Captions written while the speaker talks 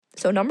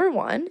So number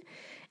one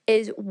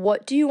is,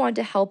 what do you want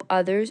to help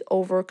others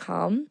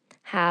overcome,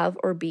 have,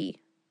 or be?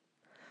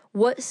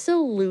 What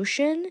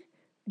solution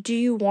do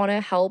you want to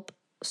help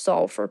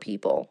solve for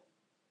people?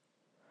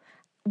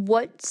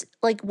 What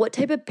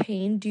type of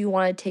pain do you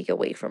want to take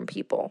away from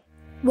people?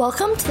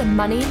 Welcome to the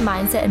Money,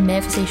 Mindset, and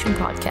Manifestation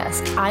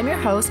Podcast. I'm your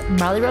host,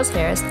 Marley Rose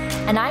Harris,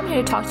 and I'm here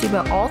to talk to you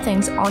about all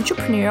things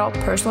entrepreneurial,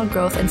 personal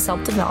growth, and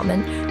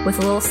self-development with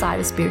a little side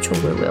of spiritual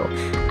woo-woo.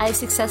 I have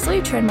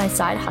successfully turned my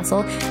side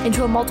hustle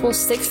into a multiple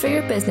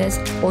six-figure business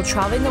while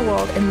traveling the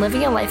world and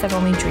living a life I've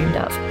only dreamed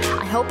of.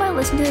 I hope by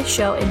listening to this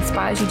show it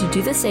inspires you to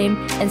do the same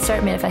and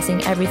start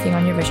manifesting everything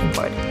on your vision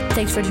board.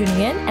 Thanks for tuning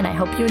in, and I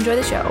hope you enjoy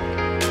the show.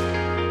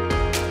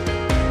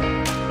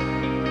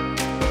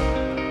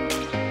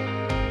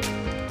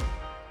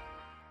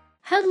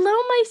 Hello,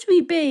 my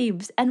sweet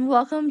babes, and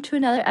welcome to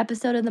another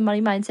episode of the Money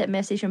Mindset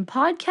Manifestation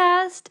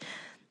Podcast.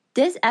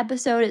 This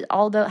episode is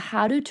all about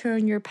how to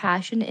turn your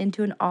passion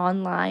into an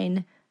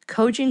online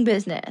coaching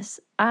business.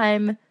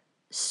 I'm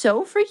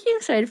so freaking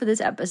excited for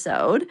this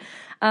episode.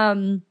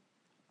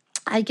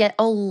 I get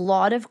a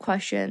lot of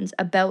questions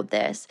about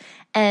this,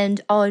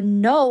 and I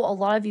know a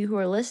lot of you who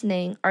are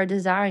listening are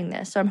desiring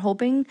this. So I'm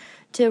hoping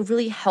to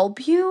really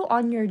help you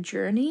on your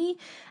journey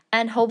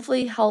and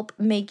hopefully help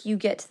make you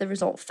get to the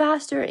result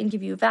faster and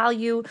give you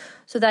value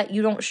so that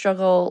you don't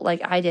struggle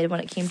like I did when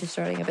it came to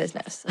starting a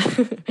business.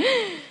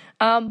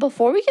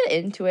 Before we get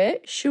into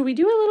it, should we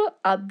do a little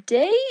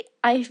update?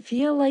 I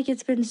feel like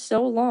it's been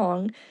so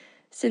long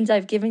since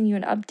I've given you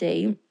an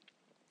update.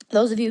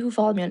 Those of you who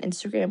follow me on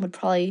Instagram would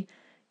probably,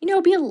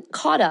 be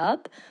caught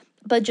up,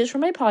 but just for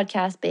my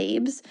podcast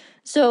babes.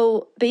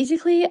 So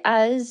basically,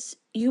 as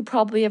you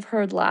probably have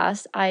heard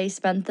last, I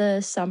spent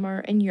the summer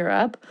in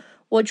Europe,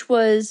 which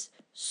was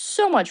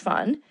so much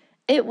fun.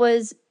 It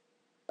was,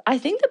 I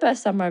think, the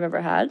best summer I've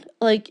ever had.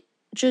 Like,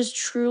 just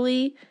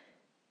truly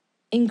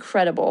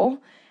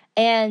incredible.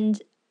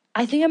 And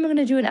I think I'm going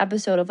to do an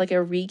episode of like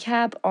a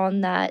recap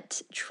on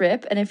that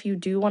trip. And if you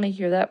do want to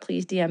hear that,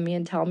 please DM me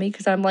and tell me,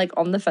 because I'm like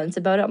on the fence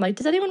about it. I'm like,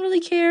 does anyone really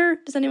care?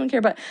 Does anyone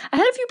care? But I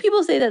had a few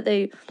people say that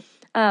they,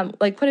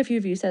 quite a few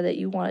of you said that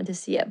you wanted to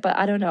see it, but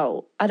I don't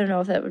know. I don't know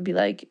if that would be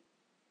like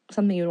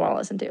something you'd want to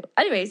listen to.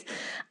 Anyways,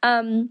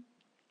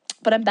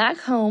 but I'm back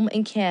home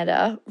in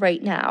Canada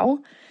right now,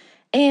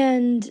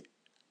 and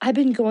I've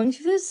been going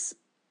through this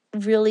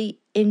really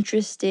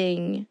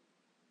interesting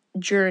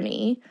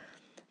journey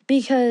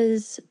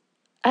because,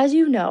 as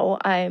you know,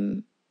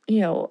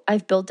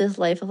 I've built this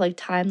life of like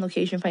time,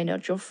 location,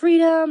 financial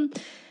freedom,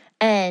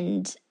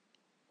 and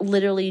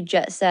literally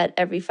jet set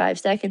every 5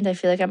 seconds. I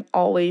feel like I'm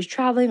always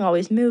traveling,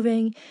 always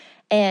moving,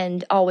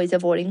 and always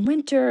avoiding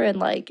winter, and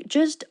like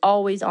just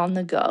always on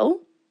the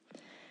go.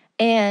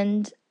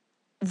 And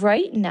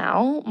right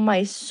now,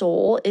 my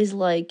soul is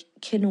like,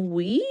 can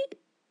we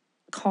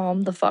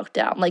calm the fuck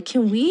down? Like,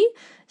 can we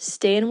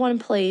stay in one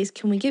place?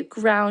 Can we get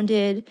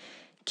grounded?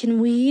 Can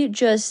we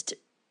just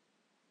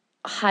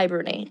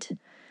hibernate?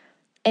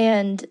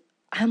 And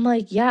I'm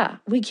like, yeah,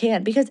 we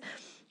can. Because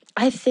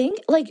I think,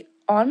 like,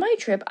 on my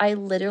trip, I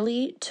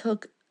literally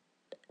took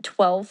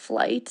 12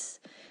 flights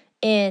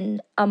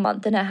in a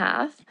month and a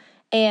half.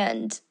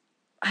 And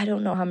I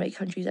don't know how many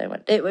countries I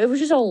went. It was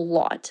just a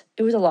lot.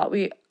 It was a lot.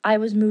 I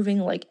was moving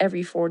like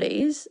every 4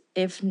 days,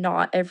 if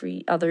not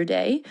every other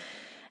day.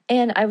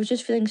 And I was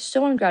just feeling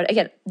so ungrounded.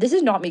 Again, this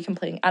is not me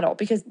complaining at all,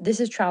 because this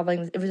is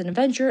traveling. It was an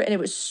adventure and it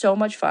was so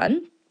much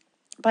fun.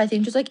 But I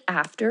think just like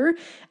after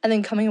and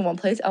then coming in one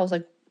place, I was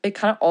like, it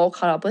kind of all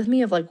caught up with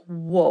me of like,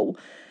 whoa.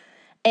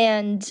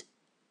 And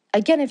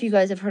again, if you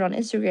guys have heard on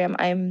Instagram,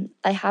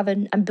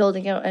 I'm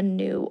building out a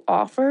new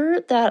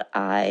offer that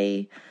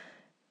I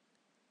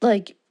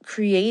like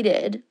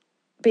created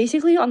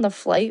basically on the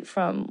flight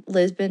from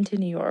Lisbon to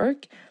New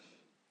York,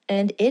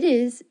 and it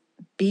is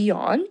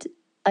beyond.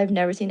 I've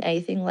never seen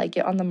anything like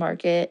it on the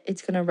market.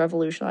 It's going to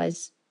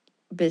revolutionize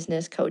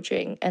business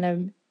coaching, and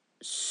I'm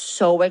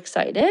so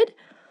excited.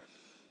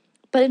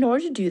 But in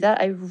order to do that,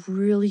 I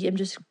really am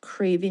just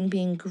craving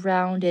being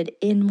grounded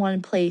in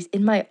one place,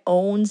 in my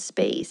own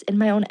space, in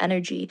my own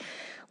energy.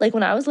 Like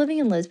when I was living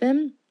in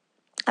Lisbon,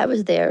 I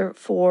was there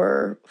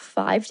for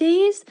 5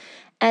 days,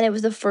 and it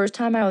was the first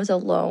time I was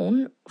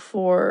alone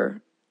for,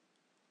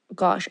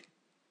 gosh,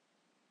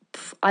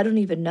 I don't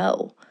even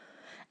know.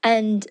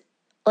 And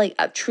like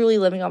truly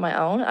living on my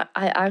own,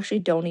 I actually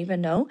don't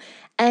even know.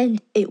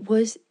 And it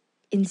was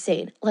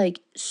insane. Like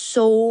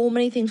so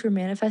many things were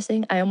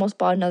manifesting. I almost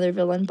bought another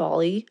villa in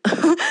Bali.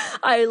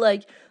 I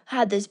like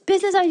had this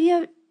business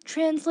idea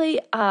translate.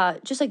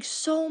 Just like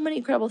so many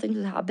incredible things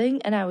was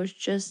happening, and I was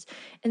just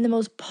in the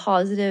most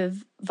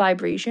positive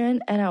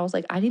vibration. And I was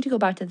like, I need to go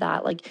back to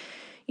that. Like,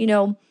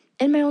 in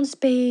my own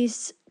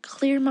space,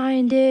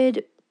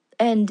 clear-minded,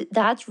 and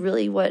that's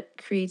really what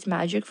creates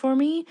magic for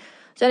me.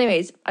 So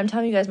anyways, I'm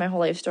telling you guys my whole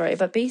life story,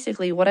 but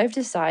basically what I've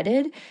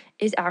decided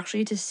is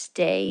actually to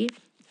stay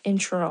in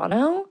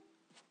Toronto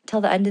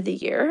till the end of the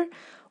year,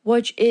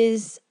 which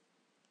is,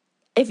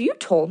 if you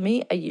told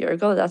me a year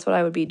ago that's what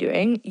I would be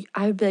doing,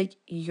 I would be like,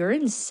 you're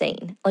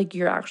insane. Like,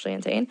 you're actually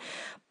insane.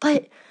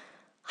 But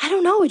I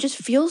don't know, it just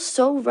feels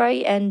so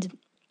right. And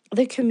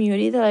the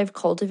community that I've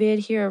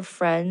cultivated here of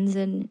friends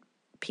and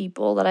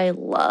people that I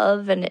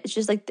love, and it's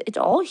just like, it's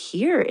all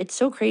here. It's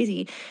so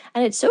crazy.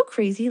 And it's so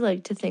crazy,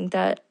 like, to think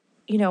that,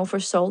 for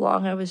so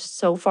long I was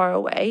so far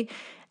away,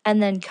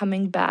 and then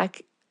coming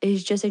back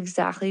is just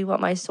exactly what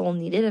my soul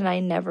needed. And I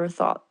never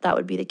thought that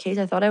would be the case.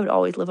 I thought I would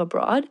always live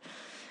abroad.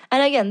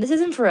 And again, this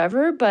isn't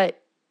forever,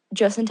 but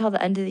just until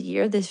the end of the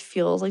year, this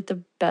feels like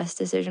the best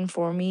decision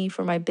for me,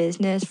 for my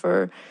business,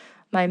 for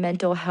my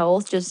mental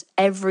health, just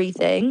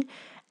everything.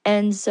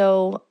 And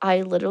so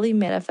I literally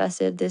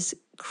manifested this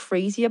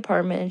crazy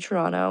apartment in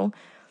Toronto.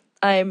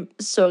 I'm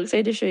so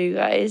excited to show you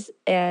guys.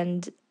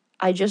 And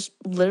I just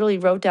literally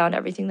wrote down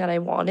everything that I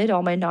wanted,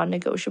 all my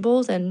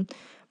non-negotiables and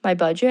my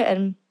budget,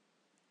 and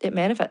it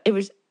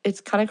manifested.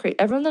 It's kind of crazy.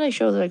 Everyone that I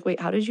showed, they're like, wait,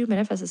 how did you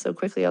manifest this so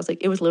quickly? I was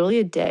like, it was literally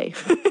a day.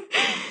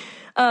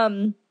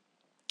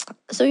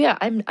 So yeah,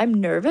 I'm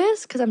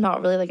nervous because I'm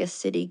not really like a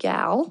city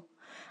gal.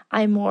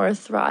 I more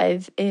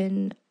thrive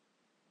in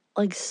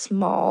like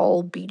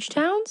small beach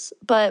towns,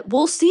 but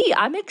we'll see.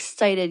 I'm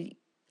excited.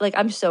 Like,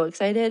 I'm so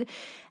excited.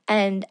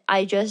 And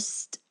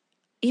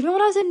even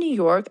when I was in New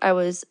York, I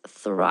was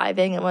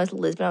thriving. And when I was in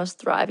Lisbon, I was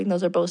thriving.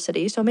 Those are both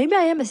cities. So maybe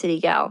I am a city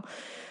gal.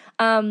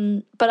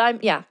 But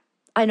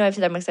I know I've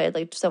said I'm excited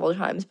like several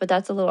times, but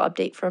that's a little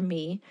update from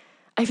me.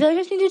 I feel like I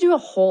just need to do a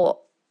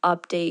whole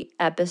update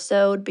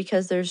episode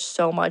because there's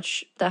so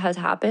much that has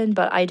happened,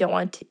 but I don't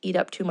want to eat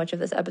up too much of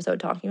this episode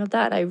talking about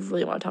that. I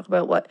really want to talk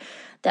about what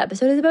the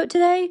episode is about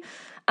today.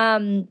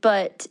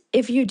 But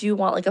if you do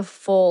want like a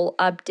full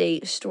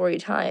update story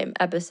time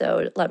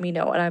episode, let me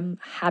know, and I'm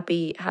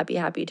happy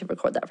to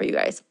record that for you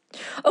guys.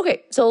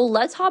 Okay, so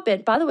let's hop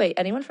in. By the way,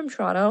 anyone from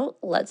Toronto,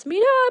 let's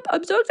meet up.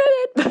 I'm so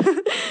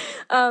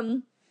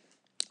excited.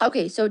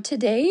 Okay, so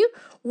today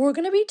we're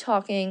going to be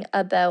talking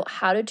about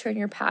how to turn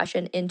your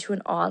passion into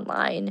an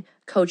online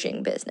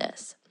coaching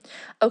business.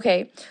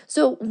 Okay,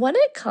 so when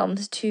it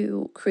comes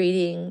to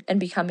creating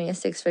and becoming a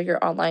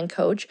six-figure online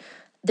coach,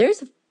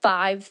 there's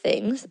 5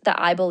 things that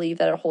I believe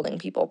that are holding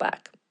people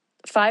back.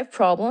 5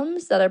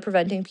 problems that are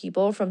preventing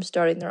people from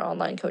starting their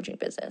online coaching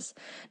business.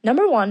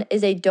 Number 1 is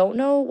they don't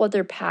know what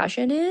their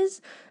passion is,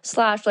 /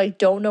 like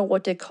don't know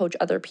what to coach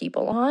other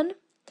people on.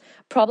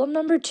 Problem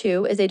number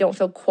 2 is they don't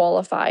feel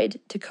qualified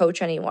to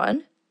coach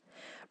anyone.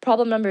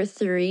 Problem number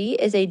 3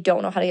 is they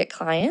don't know how to get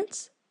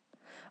clients.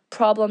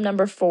 Problem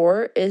number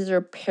 4 is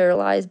they're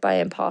paralyzed by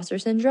imposter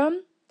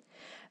syndrome.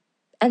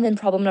 And then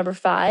problem number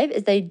 5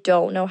 is they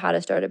don't know how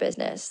to start a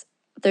business.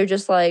 They're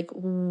just like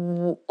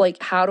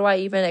how do I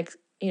even,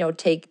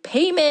 take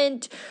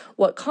payment?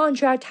 What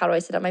contract? How do I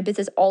set up my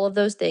business? All of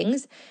those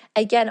things,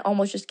 again,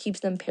 almost just keeps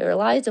them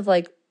paralyzed of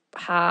like,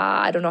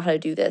 I don't know how to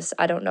do this.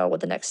 I don't know what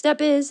the next step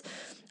is.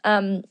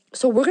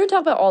 So we're going to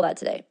talk about all that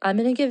today. I'm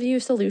going to give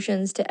you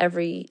solutions to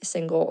every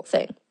single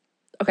thing.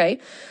 Okay.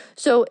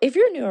 So if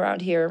you're new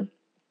around here,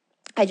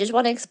 I just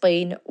want to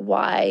explain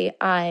why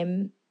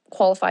I'm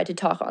qualified to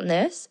talk on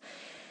this.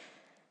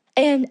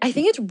 And I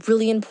think it's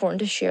really important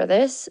to share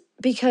this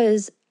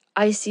because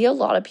I see a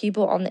lot of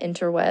people on the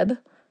interweb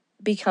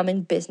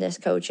becoming business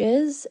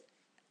coaches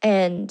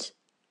and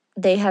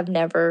they have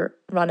never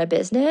run a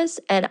business.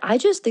 And I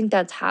just think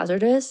that's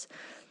hazardous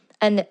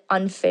and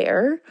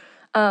unfair.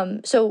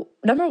 So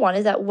number 1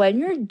 is that when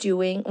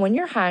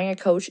you're hiring a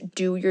coach,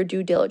 do your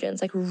due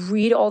diligence, like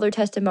read all their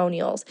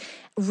testimonials,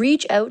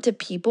 reach out to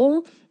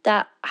people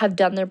that have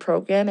done their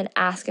program and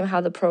ask them how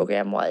the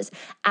program was.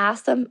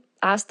 Ask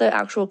the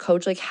actual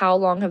coach, like how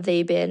long have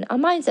they been a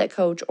mindset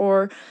coach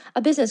or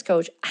a business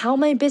coach? How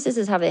many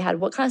businesses have they had?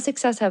 What kind of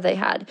success have they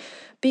had?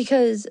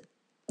 Because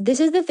this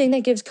is the thing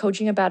that gives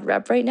coaching a bad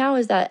rep right now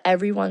is that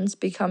everyone's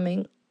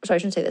becoming, sorry, I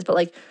shouldn't say this, but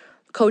like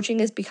coaching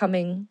is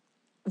becoming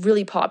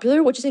really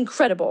popular, which is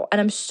incredible. And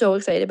I'm so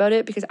excited about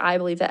it because I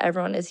believe that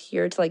everyone is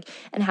here to like,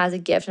 and has a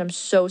gift. And I'm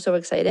so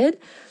excited.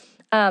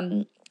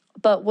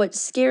 But what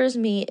scares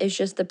me is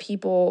just the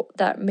people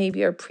that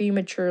maybe are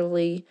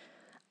prematurely,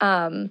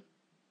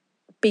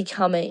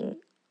 becoming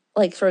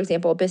like, for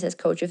example, a business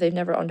coach if they've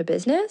never owned a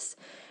business.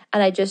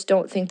 And I just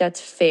don't think that's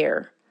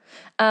fair,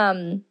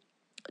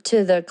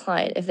 to the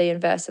client if they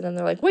invest and then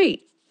they're like,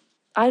 wait,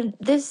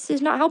 this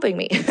is not helping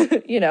me,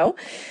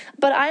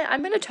 but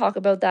I'm going to talk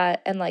about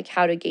that and like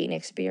how to gain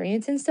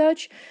experience and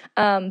such.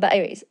 But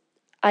anyways,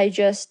 I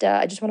just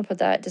want to put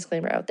that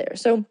disclaimer out there.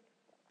 So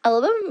a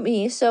little bit of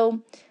me.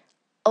 So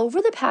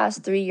over the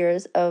past 3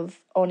 years of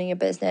owning a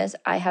business,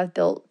 I have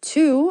built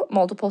 2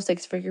 multiple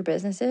 6-figure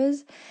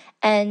businesses.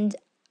 And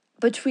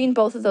between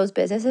both of those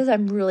businesses,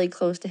 I'm really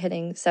close to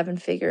hitting 7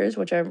 figures,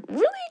 which I'm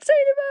really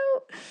excited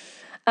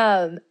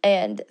about.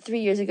 And 3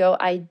 years ago,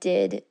 I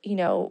did,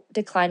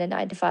 decline a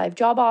 9-to-5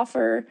 job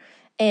offer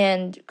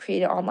and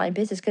create an online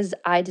business because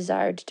I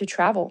desired to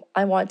travel.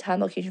 I wanted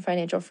time, location,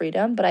 financial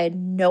freedom, but I had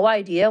no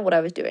idea what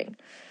I was doing.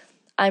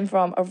 I'm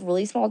from a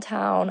really small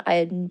town. I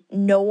had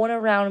no one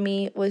around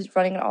me was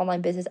running an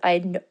online business.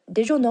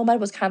 Digital nomad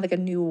was kind of like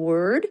a new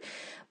word,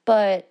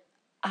 but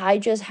I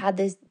just had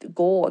this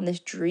goal and this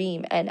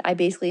dream, and I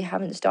basically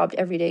haven't stopped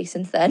every day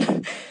since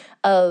then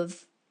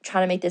of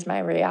trying to make this my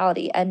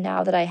reality. And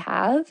now that I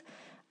have,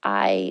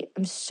 I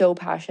am so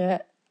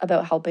passionate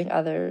about helping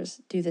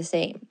others do the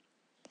same.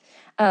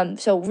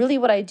 So really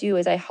what I do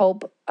is I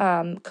help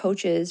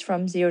coaches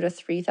from $0 to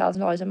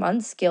 $3,000 a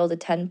month scale to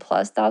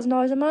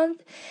 $10,000+ a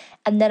month.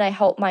 And then I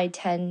help my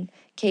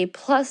 10K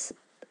plus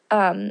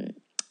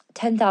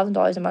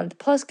 $10,000 a month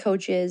plus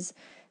coaches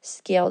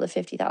scale to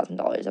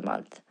 $50,000 a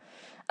month.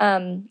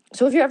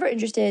 So if you're ever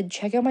interested,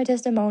 check out my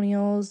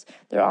testimonials.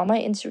 They're on my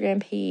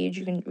Instagram page.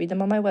 You can read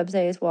them on my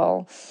website as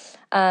well.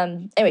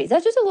 Anyways,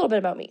 that's just a little bit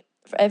about me,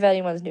 if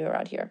anyone's new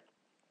around here.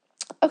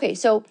 Okay,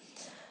 so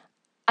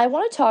I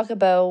want to talk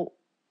about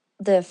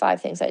the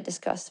 5 things I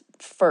discussed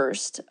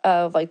first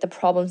of like the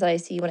problems that I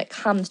see when it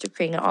comes to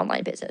creating an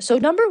online business. So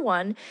number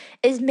 1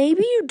 is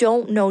maybe you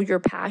don't know your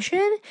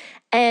passion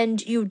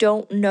and you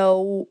don't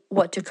know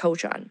what to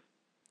coach on.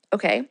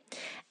 Okay.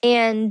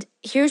 And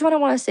here's what I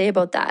want to say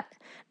about that.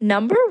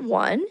 Number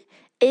 1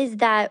 is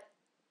that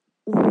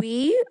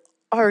we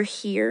are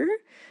here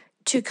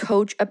to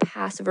coach a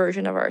past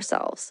version of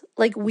ourselves.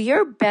 Like we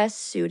are best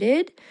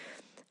suited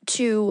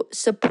to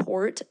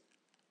support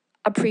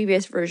a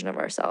previous version of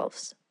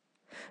ourselves.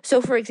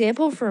 So for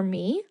example, for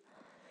me,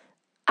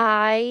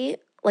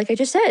 like I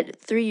just said,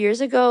 3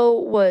 years ago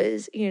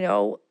was,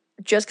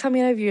 just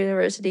coming out of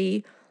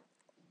university,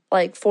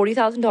 like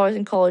 $40,000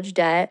 in college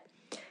debt,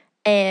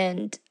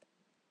 and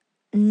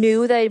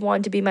knew that I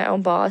wanted to be my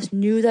own boss,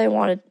 knew that I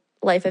wanted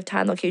life of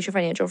time, location,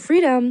 financial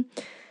freedom,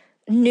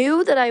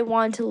 knew that I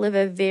wanted to live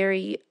a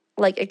very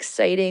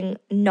exciting,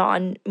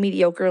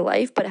 non-mediocre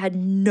life, but had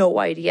no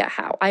idea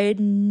how. I had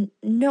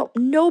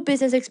no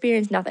business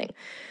experience, nothing.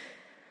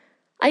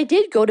 I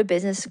did go to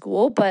business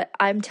school, but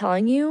I'm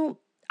telling you,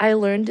 I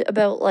learned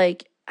about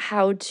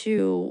how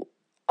to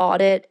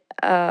audit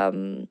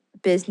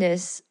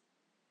business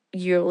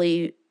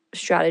yearly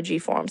strategy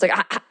forms.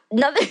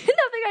 Nothing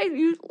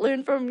I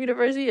learned from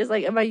university is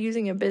am I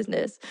using in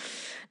business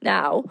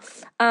now?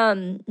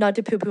 Not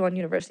to poo-poo on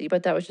university,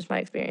 but that was just my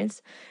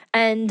experience.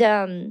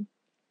 And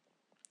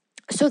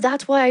so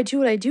that's why I do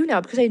what I do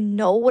now, because I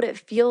know what it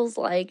feels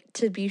like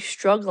to be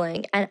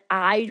struggling, and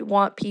I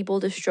want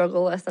people to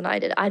struggle less than I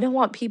did. I don't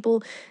want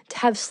people to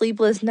have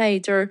sleepless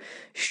nights or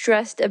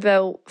stressed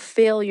about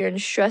failure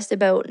and stressed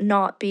about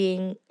not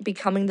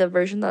becoming the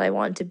version that I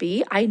want to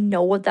be. I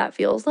know what that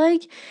feels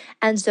like.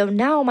 And so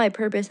now my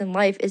purpose in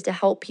life is to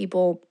help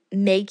people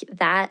make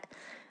that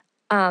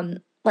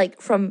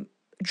from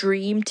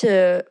dream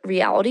to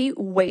reality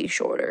way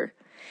shorter.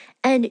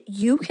 And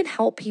you can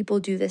help people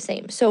do the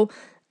same. So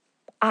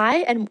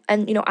I've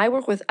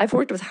worked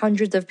with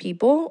hundreds of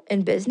people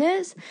in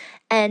business,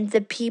 and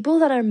the people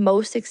that are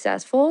most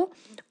successful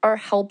are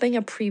helping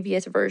a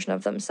previous version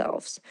of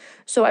themselves.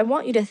 So I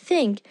want you to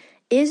think,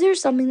 is there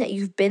something that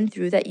you've been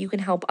through that you can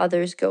help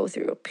others go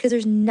through? Because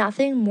there's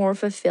nothing more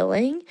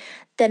fulfilling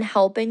than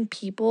helping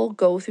people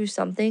go through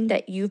something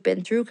that you've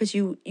been through, because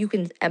you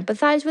can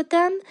empathize with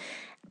them,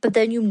 but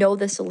then you know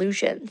the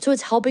solution. So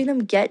it's helping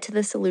them get to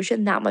the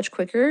solution that much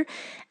quicker.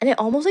 And it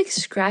almost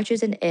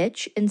scratches an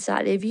itch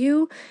inside of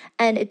you.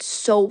 And it's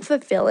so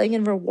fulfilling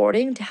and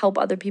rewarding to help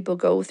other people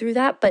go through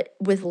that, but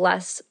with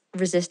less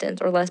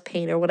resistance or less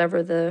pain or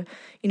whatever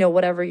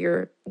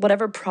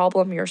whatever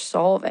problem you're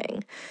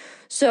solving.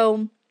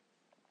 So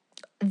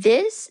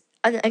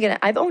again,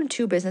 I've owned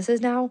 2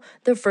 businesses now.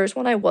 The first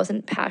one I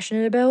wasn't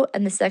passionate about,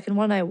 and the second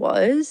one I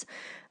was.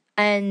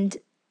 And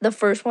the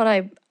first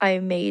one I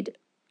made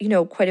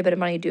quite a bit of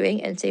money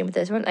doing, and same with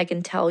this one. I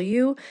can tell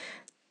you,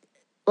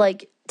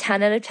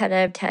 10 out of 10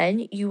 out of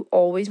 10, you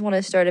always want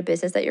to start a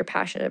business that you're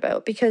passionate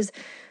about, because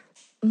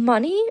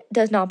money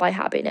does not buy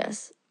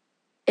happiness.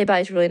 It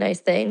buys really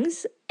nice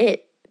things.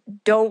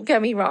 Don't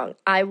get me wrong,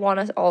 I want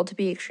us all to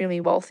be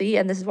extremely wealthy,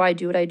 and this is why I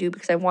do what I do,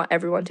 because I want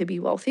everyone to be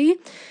wealthy.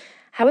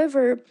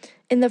 However,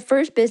 in the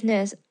first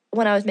business,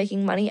 when I was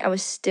making money, I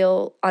was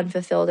still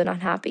unfulfilled and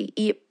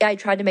unhappy. I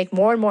tried to make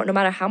more and more. No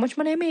matter how much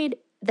money I made,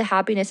 the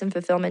happiness and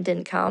fulfillment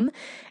didn't come.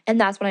 And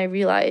that's when I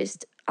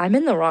realized I'm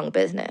in the wrong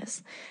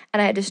business.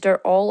 And I had to start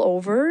all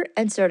over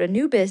and start a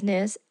new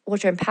business,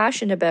 which I'm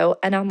passionate about.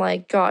 And I'm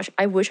like, gosh,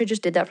 I wish I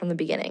just did that from the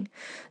beginning.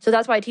 So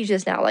that's why I teach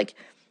this now.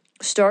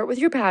 Start with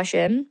your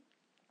passion.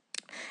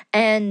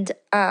 And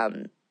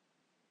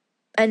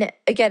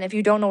again, if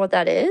you don't know what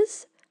that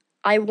is,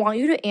 I want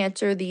you to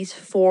answer these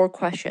 4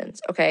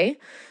 questions, okay?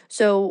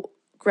 So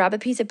grab a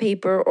piece of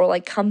paper, or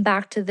come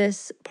back to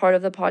this part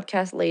of the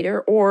podcast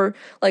later, or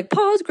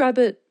pause, grab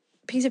a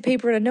piece of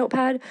paper and a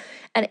notepad,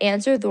 and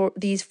answer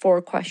these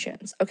 4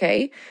 questions,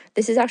 okay?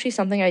 This is actually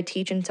something I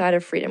teach inside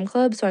of Freedom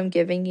Club, so I'm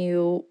giving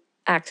you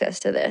access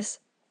to this.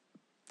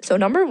 So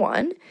number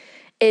 1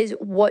 is,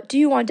 what do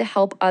you want to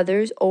help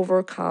others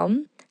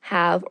overcome,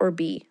 have, or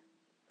be?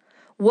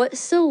 What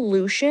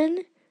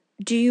solution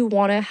do you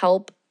want to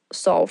help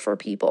solve for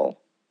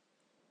people?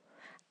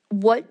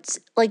 What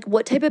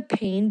type of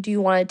pain do you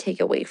want to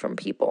take away from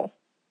people?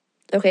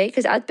 Okay,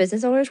 because as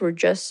business owners, we're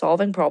just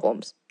solving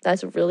problems.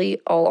 That's really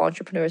all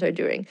entrepreneurs are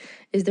doing,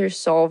 is they're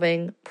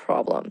solving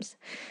problems.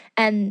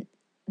 And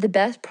the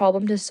best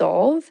problem to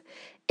solve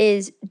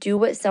is do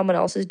what someone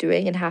else is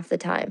doing in half the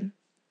time,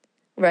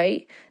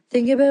 right?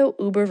 Think about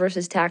Uber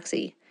versus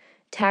taxi.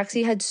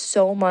 Taxi had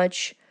so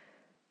much,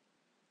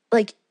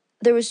 like,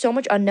 there was so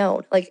much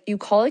unknown. Like, you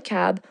call a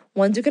cab,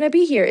 when's it going to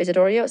be here? Is it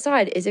already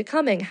outside? Is it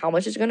coming? How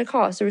much is it going to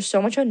cost? There was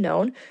so much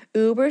unknown.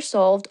 Uber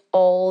solved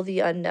all the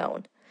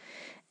unknown.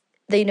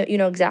 You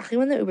know exactly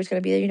when the Uber's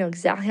going to be there. You know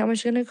exactly how much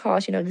it's going to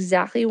cost. You know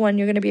exactly when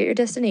you're going to be at your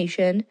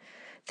destination.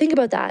 Think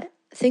about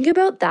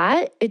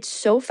that. It's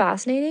so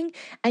fascinating.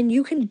 And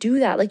you can do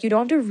that. Like, you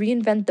don't have to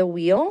reinvent the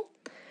wheel.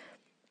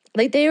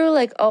 Like, they were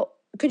like, oh,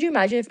 could you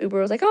imagine if Uber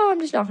was like, oh, I'm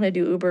just not going to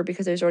do Uber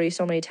because there's already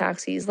so many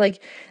taxis.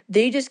 Like,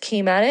 they just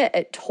came at it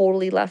at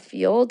totally left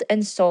field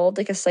and solved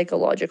like a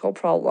psychological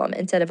problem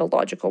instead of a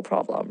logical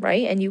problem,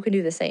 right? And you can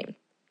do the same.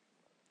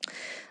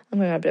 I'm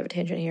going to have a bit of a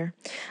tangent here.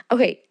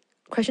 Okay,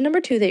 question number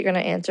 2 that you're going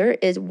to answer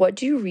is, what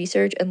do you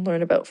research and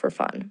learn about for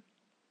fun?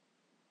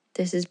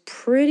 This is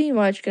pretty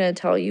much going to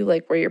tell you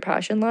like where your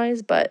passion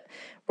lies, but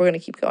we're going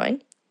to keep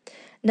going.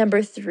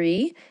 Number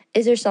 3,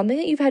 is there something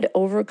that you've had to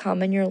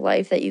overcome in your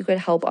life that you could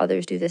help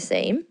others do the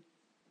same?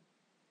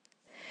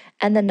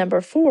 And then number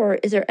 4,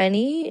 is there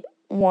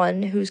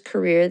anyone whose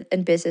career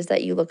and business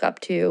that you look up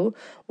to?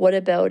 What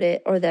about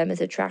it or them is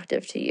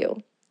attractive to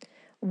you?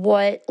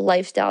 What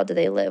lifestyle do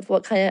they live?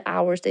 What kind of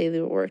hours do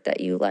they work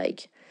that you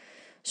like?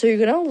 So you're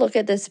going to look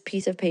at this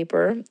piece of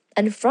paper,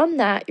 and from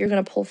that, you're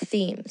going to pull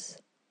themes.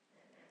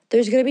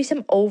 There's going to be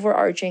some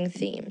overarching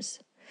themes.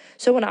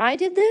 So when I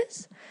did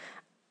this,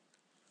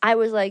 I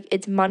was like,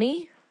 it's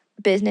money,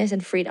 business,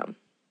 and freedom.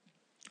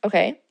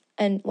 Okay.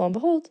 And lo and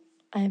behold,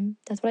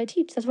 that's what I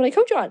teach. That's what I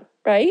coach on,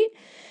 right?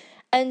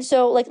 And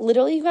so, like,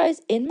 literally, you guys,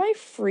 in my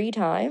free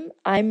time,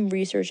 I'm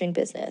researching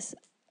business.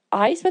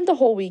 I spent the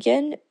whole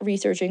weekend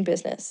researching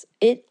business.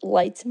 It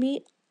lights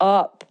me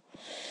up.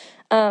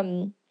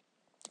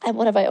 And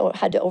what have I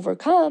had to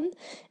overcome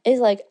is,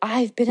 like,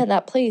 I've been at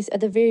that place at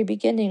the very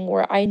beginning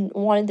where I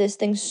wanted this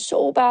thing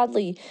so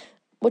badly,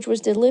 which was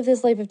to live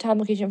this life of time,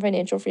 location,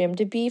 financial freedom,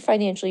 to be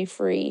financially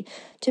free,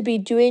 to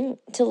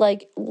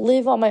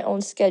live on my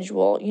own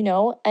schedule, you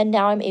know? And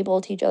now I'm able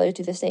to teach others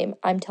to do the same.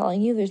 I'm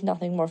telling you, there's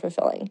nothing more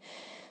fulfilling.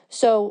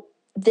 So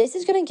this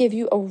is going to give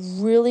you a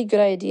really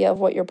good idea of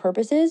what your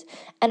purpose is.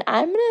 And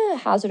I'm going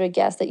to hazard a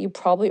guess that you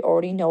probably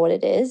already know what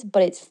it is,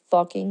 but it's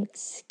fucking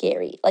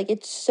scary. Like,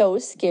 it's so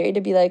scary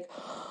to be like,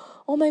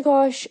 oh my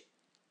gosh,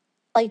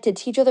 like, to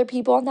teach other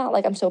people on that.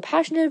 Like, I'm so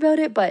passionate about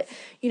it, but,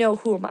 you know,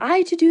 who am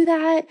I to do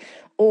that?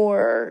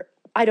 Or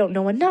I don't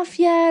know enough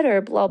yet,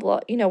 or blah, blah,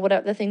 you know,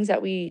 whatever the things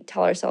that we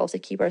tell ourselves to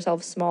keep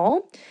ourselves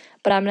small.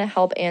 But I'm going to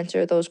help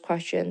answer those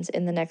questions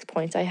in the next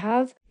points I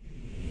have.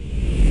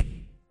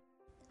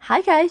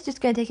 Hi guys,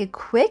 just going to take a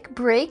quick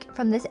break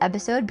from this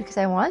episode because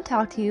I want to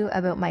talk to you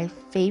about my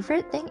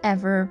favorite thing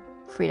ever,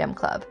 Freedom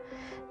Club.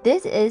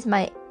 This is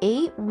my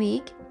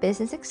 8-week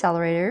business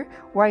accelerator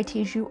where I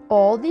teach you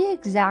all the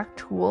exact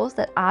tools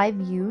that I've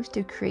used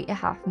to create a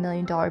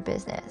 $500,000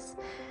 business.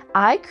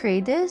 I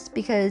create this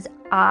because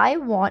I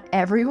want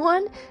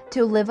everyone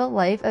to live a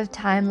life of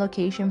time,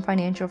 location,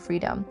 financial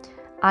freedom.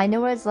 I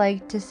know what it's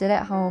like to sit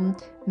at home,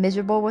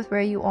 miserable with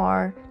where you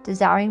are,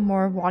 desiring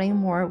more,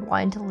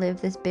 wanting to live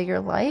this bigger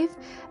life,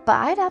 but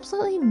I had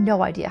absolutely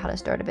no idea how to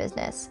start a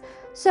business.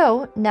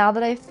 So now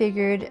that I've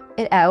figured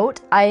it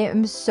out, I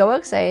am so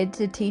excited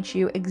to teach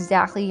you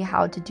exactly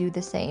how to do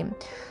the same.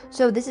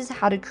 So this is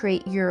how to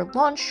create your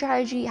launch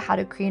strategy, how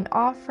to create an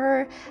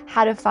offer,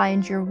 how to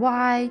find your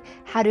why,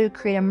 how to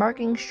create a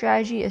marketing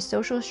strategy, a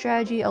social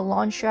strategy, a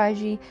launch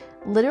strategy,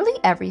 literally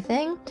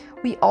everything.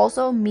 We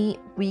also meet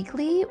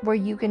weekly where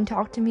you can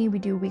talk to me. We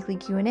do weekly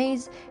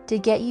Q&As to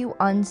get you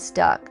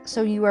unstuck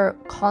so you are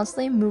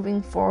constantly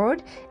moving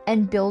forward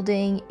and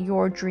building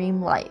your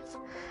dream life.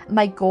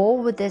 My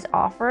goal with this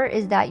offer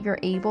is that you're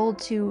able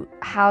to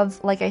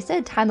have, like I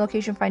said, time,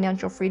 location,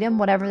 financial freedom,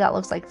 whatever that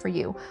looks like for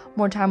you.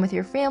 More time with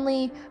your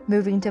family,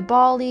 moving to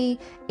Bali,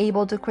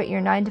 able to quit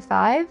your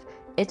 9-to-5.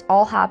 It's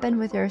all happened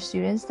with our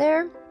students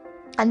there.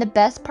 And the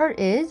best part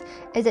is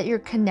that you're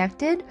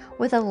connected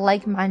with a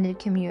like-minded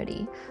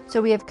community.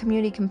 So we have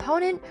community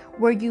component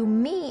where you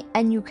meet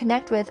and you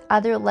connect with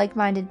other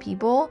like-minded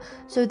people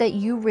so that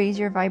you raise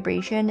your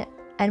vibration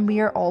and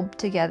we are all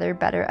together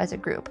better as a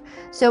group.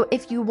 So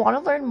if you want to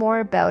learn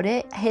more about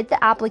it, hit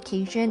the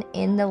application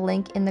in the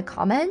link in the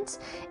comments.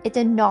 It's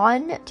a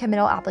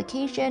non-committal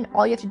application.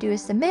 All you have to do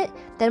is submit,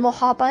 then we'll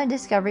hop on a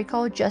discovery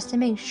call just to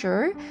make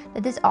sure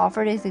that this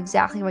offer is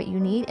exactly what you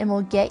need and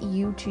will get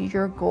you to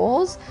your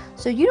goals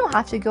so you don't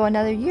have to go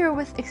another year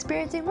with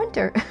experiencing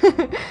winter.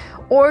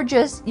 Or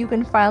just you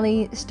can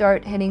finally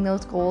start hitting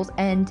those goals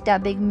and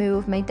that big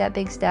move, make that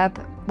big step,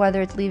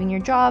 whether it's leaving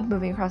your job,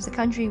 moving across the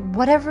country,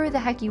 whatever the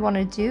heck you want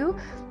to do,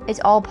 it's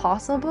all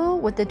possible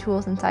with the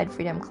tools inside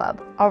Freedom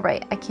Club. All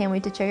right, I can't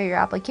wait to check out your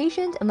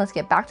applications and let's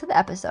get back to the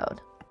episode.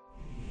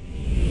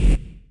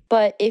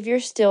 But if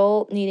you're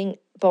still needing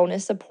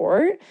bonus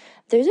support,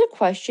 there's a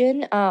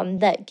question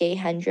that Gay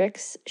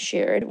Hendricks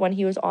shared when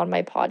he was on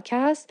my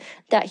podcast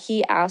that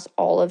he asked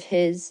all of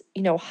his,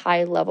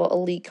 high-level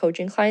elite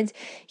coaching clients.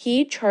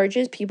 He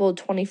charges people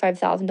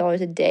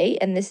 $25,000 a day,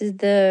 and this is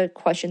the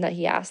question that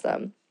he asked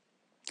them.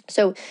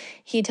 So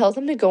he tells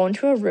them to go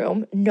into a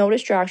room, no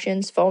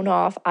distractions, phone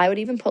off. I would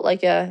even put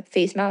like a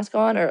face mask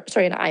on,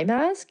 an eye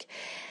mask,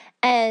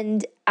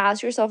 and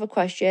ask yourself a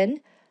question.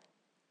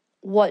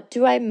 What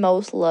do I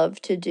most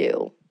love to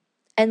do?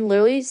 And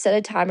literally set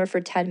a timer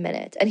for 10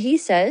 minutes. And he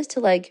says to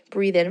like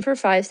breathe in for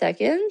 5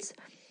 seconds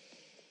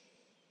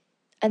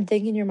and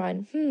think in your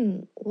mind,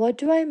 what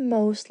do I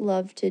most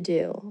love to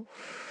do?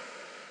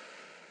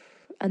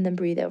 And then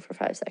breathe out for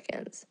 5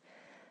 seconds.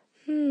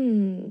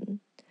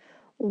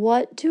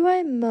 What do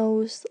I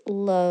most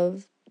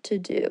love to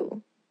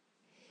do?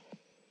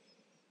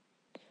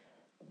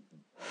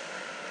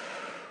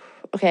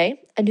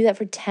 Okay, and do that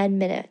for 10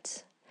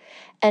 minutes.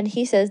 And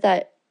he says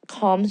that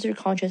calms your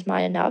conscious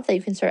mind enough that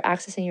you can start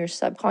accessing your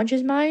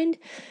subconscious mind.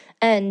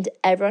 And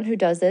everyone who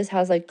does this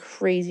has like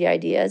crazy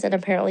ideas. And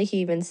apparently he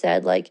even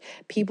said like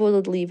people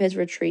would leave his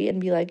retreat and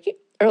be like,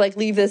 or like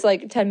leave this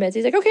like 10 minutes.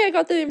 He's like, okay, I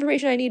got the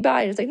information I need,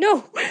 bye. And it's like, no,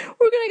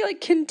 we're gonna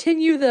like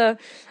continue the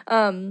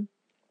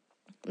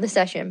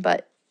session.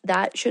 But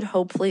that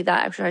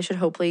exercise should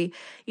hopefully,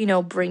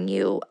 bring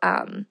you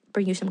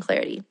some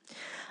clarity.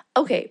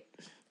 Okay,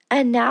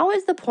 and now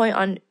is the point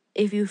on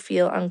if you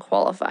feel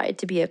unqualified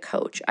to be a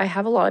coach. I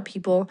have a lot of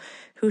people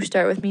who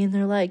start with me and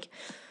they're like,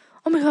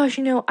 oh my gosh,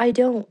 I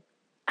don't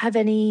have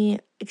any,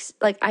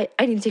 I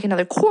need to take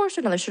another course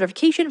or another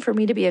certification for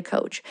me to be a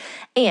coach.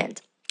 And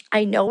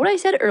I know what I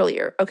said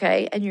earlier,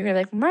 okay? And you're going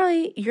to be like,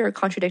 Marley, you're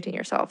contradicting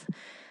yourself.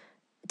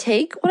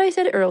 Take what I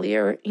said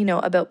earlier,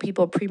 about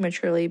people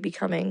prematurely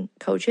becoming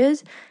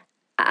coaches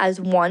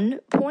as one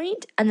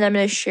point, and then I'm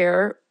going to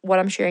share what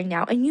I'm sharing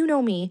now. And you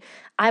know me,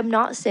 I'm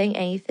not saying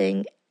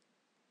anything.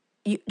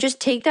 You just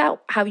take that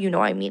how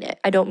I mean it.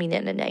 I don't mean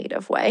it in a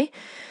negative way.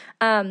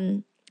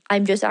 I'm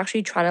just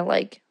actually trying to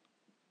like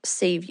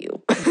save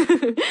you.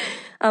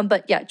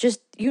 But yeah,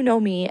 just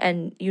me,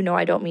 and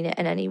I don't mean it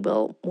in any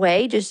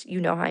way. Just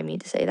how I mean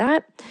to say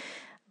that.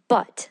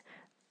 But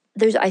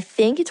I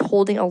think it's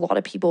holding a lot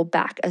of people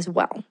back as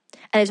well.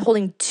 And it's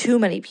holding too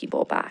many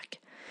people back.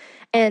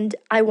 And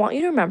I want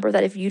you to remember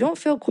that if you don't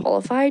feel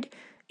qualified,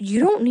 you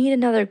don't need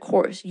another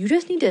course. You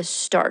just need to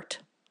start.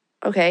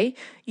 Okay?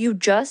 You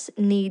just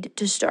need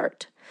to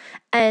start.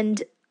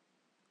 And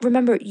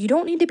remember, you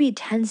don't need to be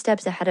 10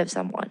 steps ahead of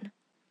someone.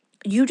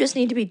 You just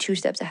need to be 2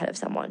 steps ahead of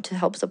someone to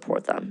help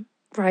support them,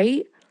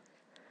 right?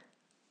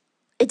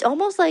 It's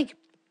almost like,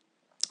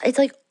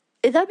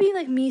 that'd be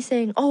like me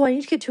saying, oh, I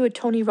need to get to a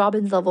Tony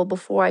Robbins level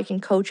before I can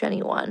coach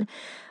anyone.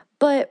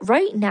 But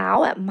right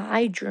now at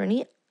my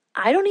journey,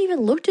 I don't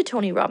even look to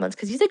Tony Robbins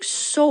because he's like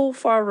so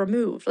far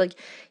removed. Like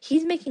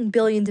he's making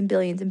billions and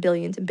billions and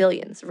billions and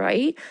billions,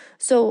 right?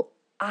 So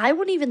I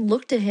wouldn't even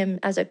look to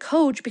him as a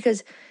coach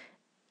because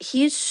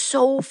he is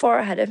so far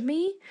ahead of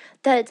me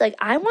that it's like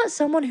I want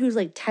someone who's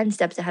like 10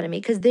 steps ahead of me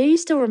because they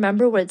still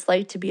remember what it's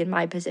like to be in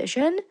my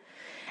position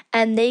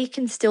and they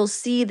can still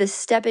see the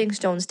stepping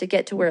stones to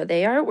get to where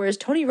they are. Whereas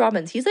Tony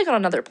Robbins, he's like on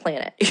another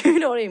planet. You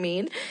know what I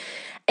mean?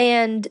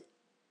 And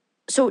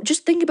so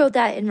just think about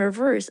that in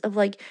reverse of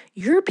like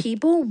your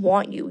people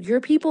want you,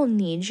 your people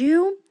need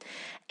you.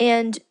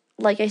 And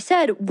like I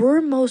said,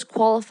 we're most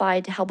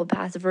qualified to help a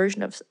past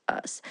version of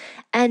us.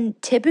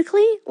 And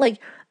typically,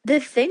 like the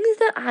things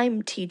that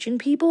I'm teaching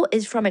people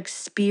is from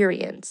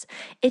experience.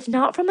 It's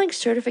not from like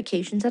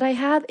certifications that I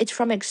have, it's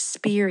from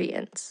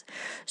experience.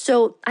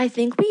 So I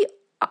think we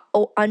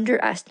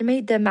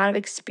underestimate the amount of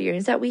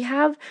experience that we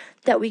have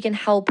that we can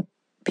help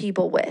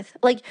people with.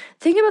 Like,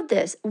 think about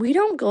this. We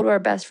don't go to our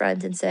best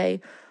friends and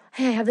say,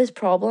 hey, I have this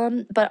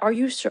problem, but are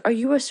you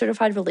a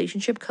certified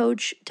relationship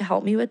coach to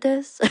help me with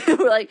this?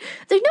 We're like,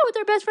 no, it's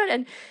our best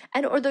friend.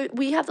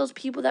 We have those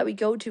people that we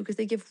go to because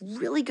they give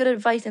really good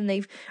advice and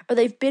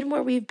they've been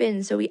where we've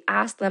been. So we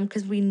ask them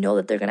because we know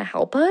that they're going to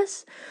help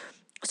us.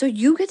 So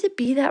you get to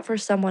be that for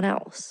someone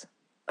else.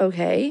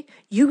 Okay?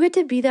 You get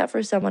to be that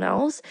for someone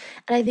else.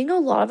 And I think a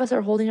lot of us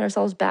are holding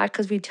ourselves back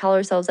because we tell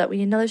ourselves that we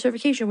need another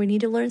certification. We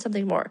need to learn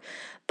something more.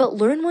 But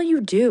learn what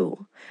you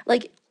do.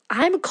 Like,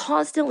 I'm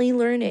constantly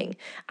learning.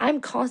 I'm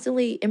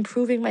constantly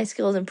improving my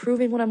skills,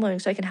 improving what I'm learning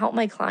so I can help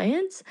my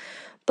clients.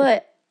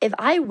 But if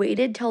I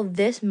waited till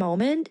this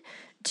moment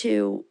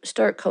to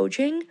start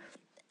coaching,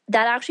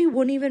 that actually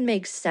wouldn't even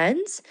make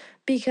sense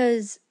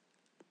because,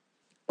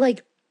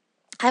 like,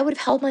 I would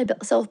have held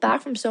myself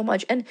back from so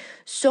much. And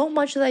so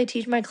much that I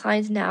teach my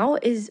clients now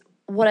is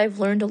what I've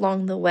learned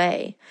along the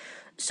way.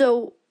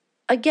 So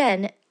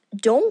again,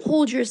 don't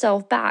hold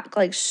yourself back.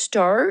 Like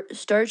start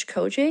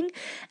coaching.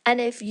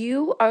 And if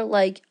you are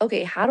like,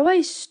 okay, how do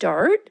I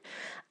start?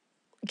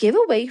 Give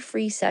away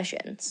free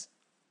sessions.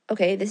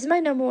 Okay, this is my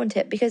number one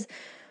tip because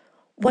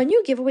when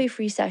you give away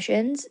free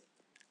sessions,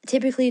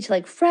 typically to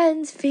like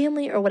friends,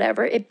 family, or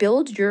whatever, it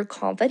builds your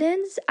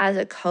confidence as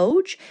a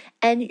coach.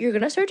 And you're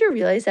going to start to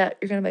realize that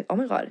you're going to be like, oh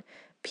my God,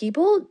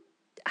 people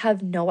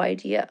have no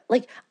idea.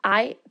 Like,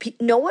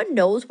 no one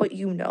knows what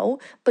you know,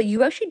 but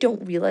you actually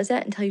don't realize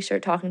that until you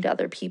start talking to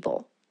other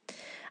people.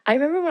 I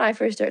remember when I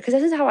first started, because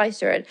this is how I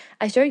started.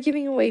 I started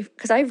giving away,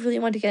 because I really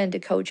wanted to get into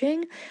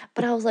coaching,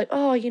 but I was like,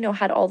 oh,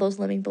 had all those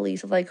limiting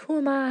beliefs of like, who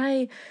am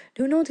I?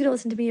 No one's going to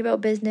listen to me about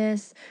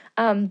business.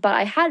 But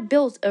I had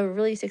built a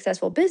really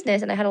successful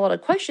business and I had a lot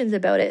of questions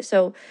about it.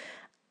 So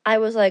I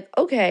was like,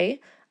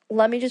 okay,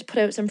 let me just put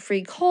out some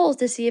free calls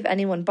to see if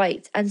anyone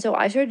bites. And so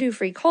I started to do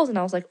free calls and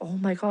I was like, oh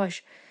my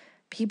gosh,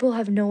 people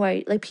have no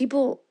idea. Like,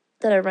 people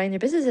that are running their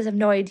businesses have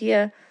no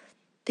idea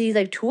these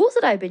like tools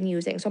that I've been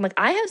using. So I'm like,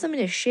 I have something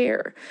to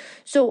share.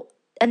 So,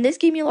 and this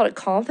gave me a lot of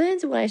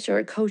confidence when I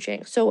started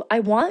coaching. So I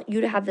want you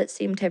to have that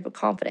same type of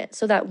confidence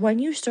so that when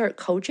you start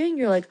coaching,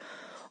 you're like,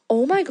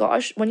 oh my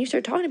gosh, when you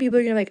start talking to people,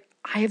 you're like,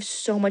 I have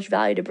so much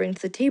value to bring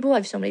to the table. I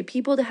have so many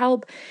people to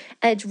help.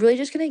 And it's really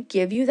just going to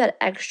give you that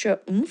extra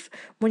oomph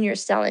when you're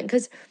selling.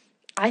 Because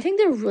I think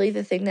that really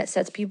the thing that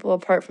sets people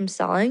apart from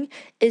selling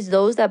is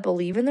those that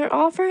believe in their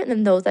offer and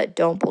then those that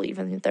don't believe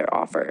in their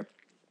offer.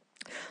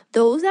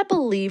 Those that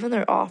believe in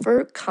their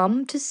offer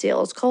come to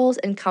sales calls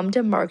and come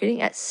to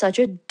marketing at such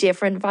a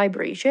different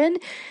vibration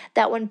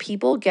that when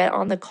people get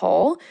on the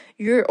call,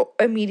 you're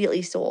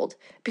immediately sold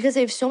because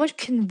they have so much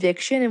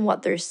conviction in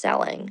what they're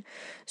selling.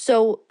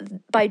 So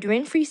by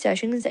doing free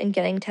sessions and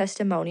getting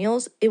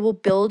testimonials, it will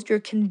build your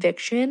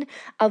conviction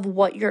of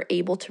what you're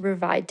able to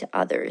provide to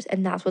others.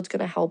 And that's what's going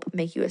to help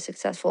make you a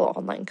successful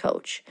online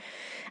coach.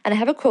 And I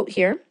have a quote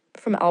here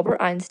from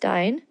Albert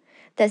Einstein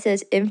that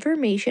says,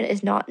 information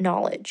is not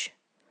knowledge.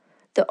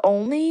 The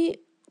only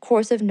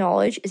course of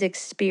knowledge is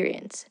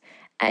experience,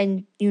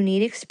 and you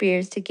need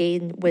experience to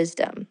gain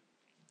wisdom.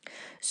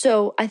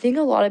 So I think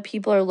a lot of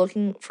people are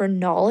looking for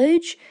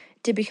knowledge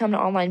to become an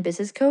online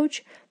business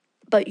coach,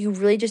 but you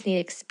really just need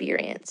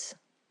experience,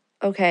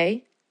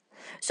 okay?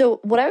 So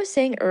what I was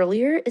saying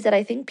earlier is that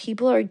I think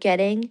people are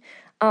getting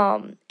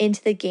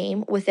into the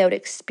game without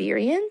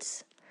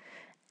experience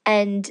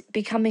and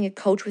becoming a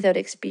coach without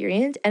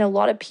experience. And a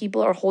lot of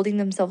people are holding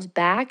themselves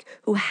back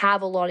who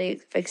have a lot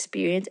of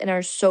experience and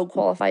are so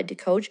qualified to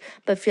coach,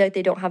 but feel like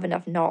they don't have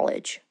enough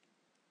knowledge.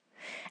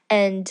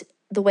 And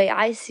the way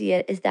I see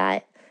it is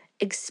that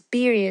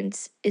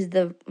experience is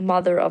the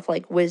mother of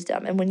like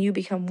wisdom. And when you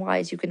become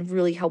wise, you can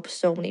really help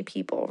so many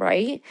people,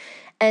 right?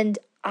 And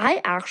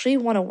I actually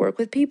want to work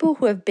with people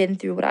who have been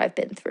through what I've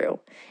been through.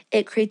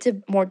 It creates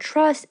a more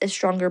trust, a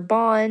stronger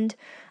bond,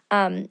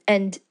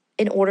 and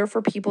in order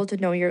for people to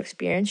know your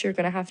experience, you're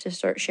going to have to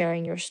start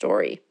sharing your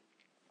story,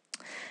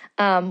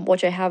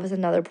 which I have as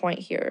another point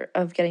here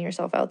of getting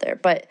yourself out there.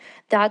 But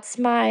that's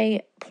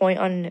my point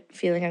on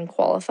feeling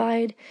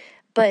unqualified.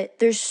 But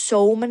there's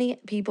so many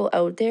people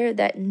out there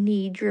that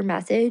need your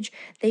message.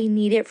 They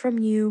need it from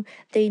you.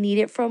 They need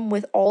it from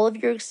with all of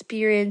your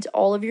experience,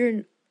 all of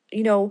your,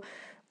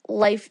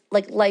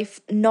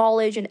 life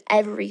knowledge and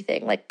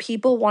everything. Like,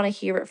 people want to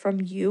hear it from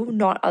you,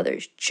 not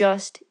others,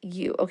 just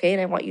you. Okay.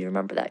 And I want you to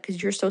remember that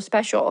because you're so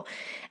special.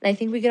 And I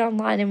think we get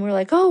online and we're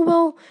like, oh,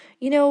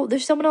 well,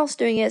 there's someone else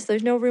doing it, so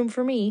there's no room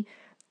for me.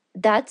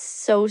 That's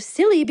so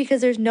silly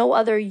because there's no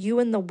other you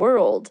in the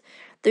world.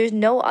 There's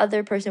no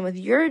other person with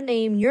your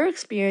name, your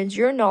experience,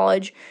 your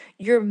knowledge,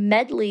 your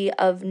medley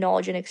of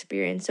knowledge and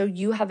experience. So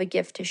you have a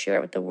gift to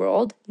share with the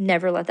world.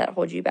 Never let that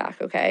hold you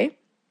back. Okay.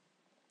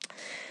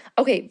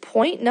 Okay,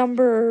 point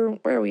number,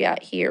 where are we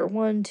at here?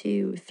 1,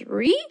 2,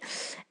 3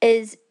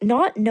 is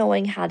not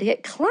knowing how to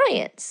get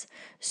clients.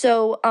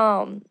 So,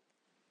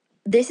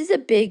 this is a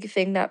big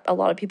thing that a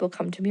lot of people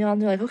come to me on.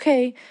 They're like,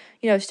 okay,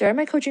 I've started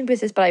my coaching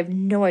business, but I have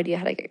no idea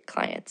how to get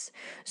clients.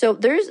 So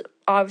there's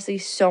obviously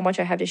so much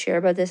I have to share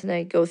about this, and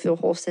I go through a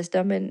whole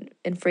system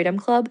in Freedom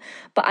Club,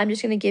 but I'm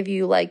just going to give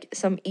you like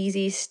some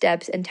easy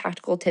steps and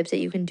tactical tips that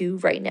you can do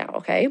right now,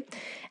 okay?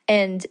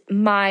 And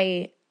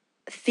my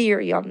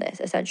theory on this,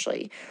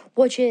 essentially,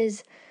 which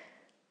is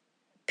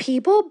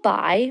people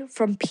buy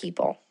from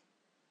people.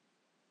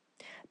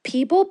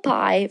 People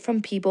buy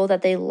from people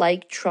that they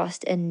like,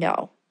 trust, and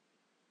know.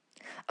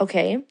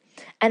 Okay?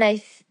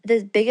 And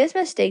the biggest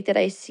mistake that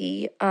I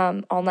see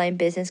online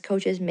business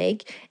coaches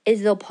make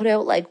is they'll put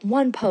out like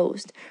one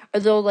post, or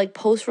they'll like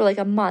post for like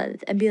a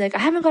month and be like, I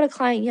haven't got a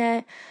client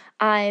yet.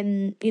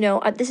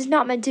 This is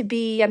not meant to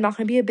be. I'm not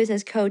going to be a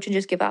business coach, and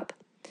just give up.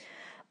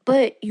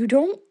 But you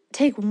don't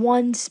take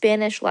one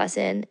Spanish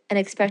lesson and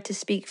expect to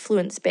speak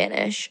fluent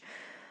Spanish.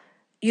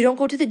 You don't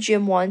go to the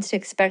gym once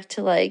and expect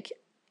to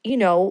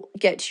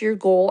get to your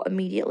goal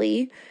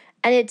immediately.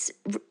 And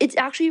it's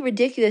actually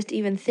ridiculous to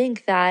even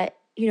think that,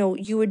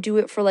 you would do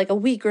it for like a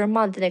week or a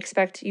month and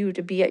expect you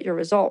to be at your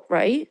result,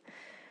 right?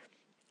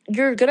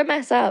 You're going to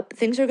mess up.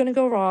 Things are going to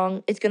go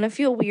wrong. It's going to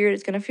feel weird.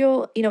 It's going to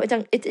feel,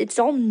 it's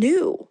all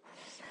new.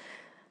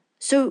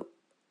 So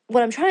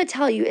what I'm trying to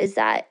tell you is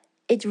that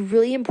it's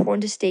really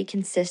important to stay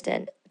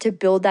consistent to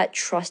build that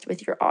trust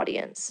with your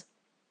audience.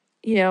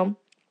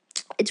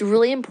 It's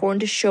really important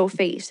to show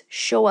face,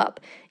 show up,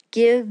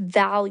 give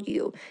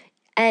value.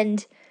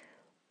 And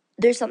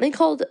there's something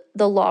called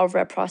the law of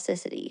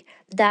reciprocity,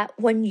 that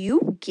when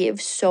you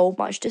give so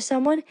much to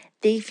someone,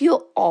 they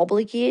feel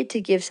obligated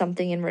to give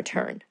something in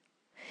return.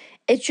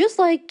 It's just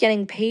like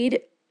getting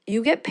paid.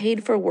 You get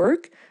paid for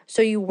work,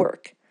 so you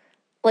work.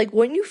 Like,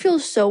 wouldn't you feel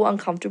so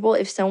uncomfortable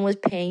if someone was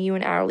paying you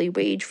an hourly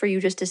wage for you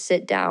just to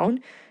sit down?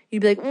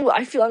 You'd be like, ooh,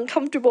 I feel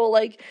uncomfortable.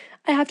 Like,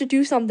 I have to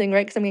do something,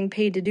 right? Because I'm getting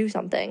paid to do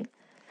something.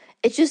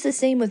 It's just the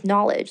same with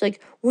knowledge.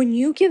 Like, when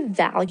you give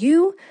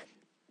value,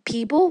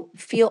 people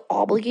feel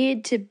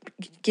obligated to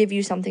give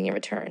you something in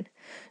return.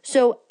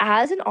 So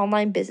as an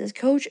online business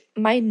coach,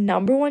 my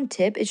number one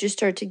tip is just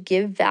start to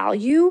give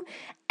value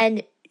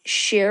and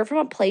share from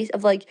a place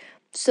of like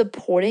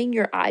supporting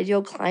your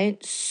ideal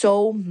client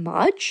so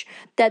much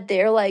that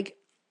they're like,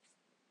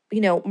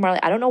 Marley,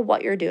 I don't know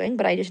what you're doing,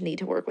 but I just need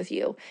to work with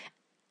you.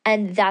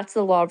 And that's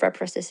the law of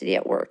reciprocity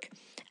at work.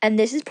 And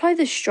this is probably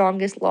the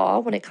strongest law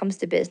when it comes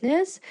to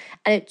business.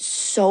 And it's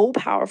so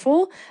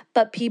powerful,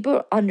 but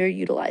people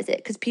underutilize it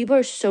because people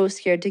are so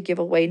scared to give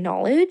away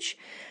knowledge.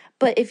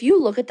 But if you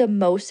look at the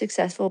most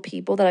successful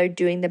people that are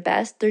doing the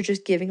best, they're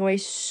just giving away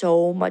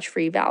so much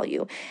free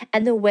value.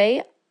 And the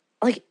way,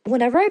 like,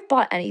 whenever I've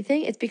bought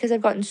anything, it's because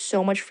I've gotten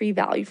so much free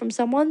value from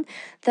someone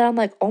that I'm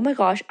like, oh my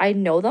gosh, I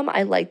know them,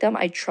 I like them,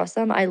 I trust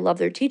them, I love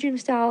their teaching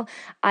style.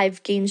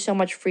 I've gained so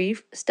much free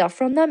stuff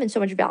from them and so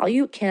much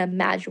value, can't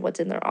imagine what's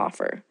in their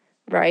offer,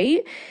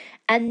 right?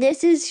 And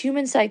this is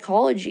human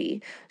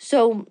psychology.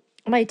 So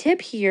my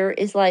tip here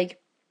is like,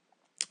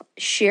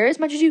 share as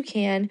much as you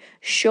can,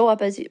 show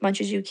up as much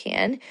as you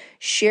can,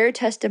 share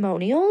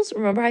testimonials.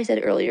 Remember I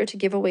said earlier to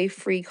give away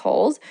free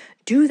calls?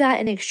 Do that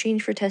in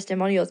exchange for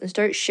testimonials and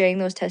start sharing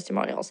those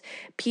testimonials.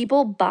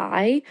 People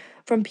buy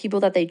from people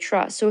that they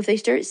trust. So if they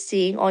start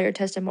seeing all your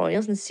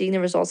testimonials and seeing the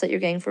results that you're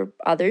getting for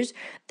others,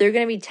 they're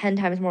going to be 10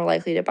 times more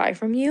likely to buy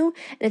from you.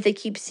 And if they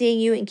keep seeing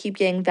you and keep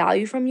getting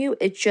value from you,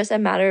 it's just a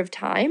matter of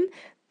time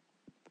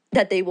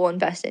that they will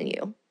invest in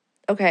you.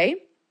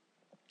 Okay?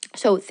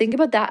 So think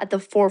about that at the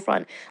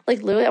forefront.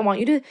 Like, literally, I want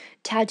you to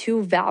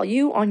tattoo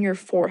value on your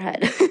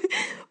forehead.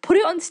 Put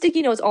it on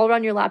sticky notes all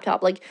around your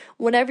laptop. Like,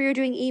 whenever you're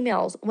doing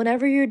emails,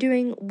 whenever you're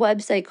doing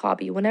website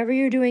copy, whenever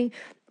you're doing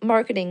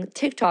marketing,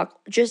 TikTok,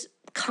 just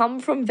come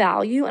from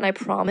value. And I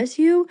promise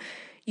you,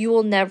 you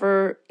will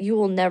never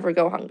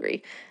go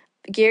hungry.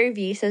 Gary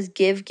Vee says,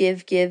 give,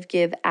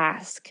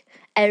 ask.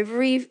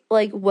 Every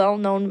like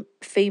well-known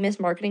famous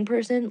marketing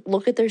person,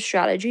 look at their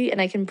strategy,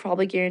 and I can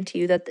probably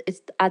guarantee you that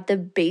it's at the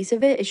base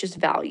of it's just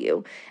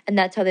value, and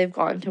that's how they've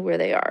gotten to where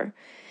they are.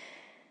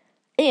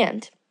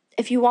 And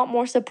if you want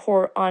more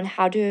support on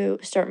how to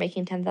start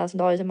making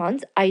 $10,000 a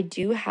month, I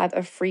do have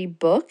a free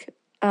book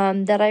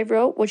that I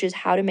wrote, which is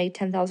how to make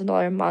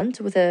 $10,000 a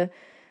month with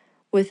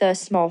a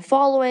small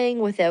following,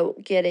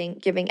 without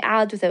giving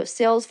ads, without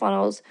sales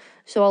funnels.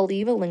 So I'll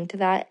leave a link to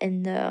that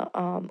in the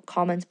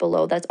comments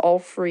below. That's all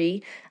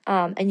free,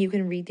 and you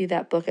can read through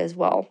that book as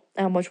well,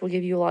 which will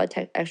give you a lot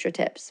of extra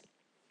tips.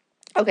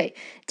 Okay,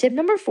 problem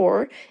number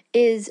 4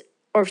 is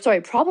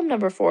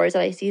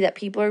that I see that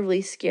people are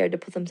really scared to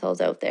put themselves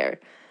out there.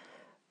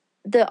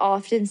 The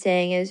often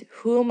saying is,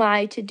 who am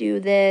I to do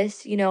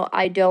this?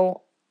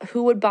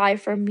 Who would buy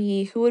from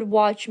me? Who would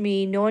watch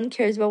me? No one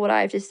cares about what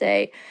I have to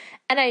say.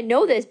 And I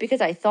know this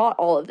because I thought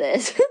all of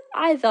this.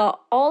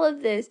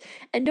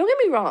 And don't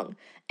get me wrong,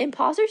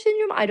 imposter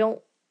syndrome,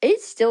 it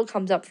still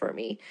comes up for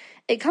me.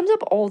 It comes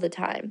up all the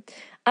time.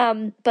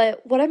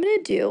 But what I'm going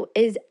to do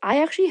is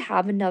I actually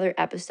have another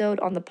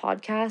episode on the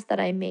podcast that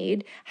I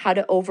made, how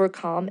to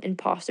overcome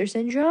imposter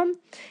syndrome.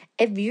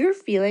 If you're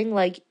feeling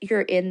like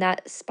you're in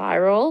that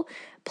spiral,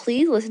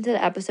 please listen to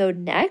the episode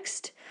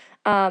next.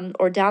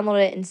 Or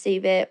download it and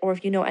save it, or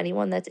if you know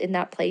anyone that's in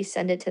that place,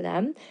 send it to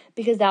them,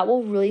 because that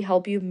will really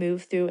help you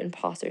move through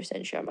imposter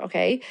syndrome,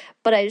 okay?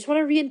 But I just want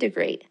to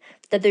reintegrate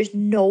that there's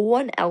no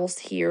one else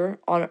here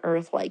on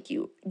earth like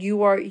you.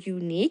 You are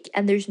unique,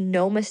 and there's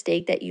no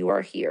mistake that you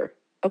are here,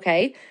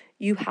 okay?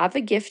 You have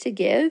a gift to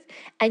give,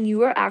 and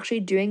you are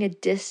actually doing a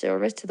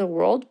disservice to the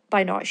world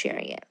by not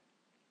sharing it.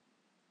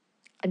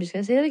 I'm just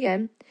going to say that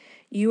again.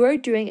 You are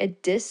doing a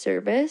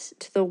disservice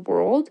to the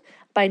world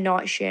by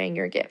not sharing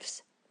your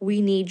gifts. We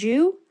need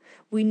you.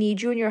 We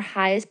need you in your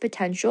highest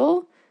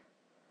potential.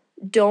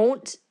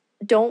 Don't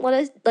let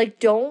us,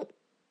 don't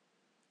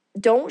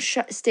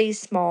stay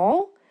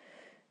small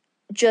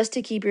just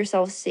to keep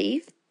yourself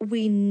safe.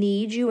 We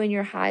need you in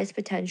your highest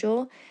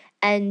potential.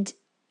 And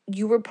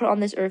you were put on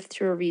this earth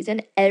for a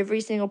reason. Every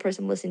single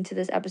person listening to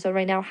this episode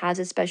right now has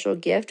a special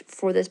gift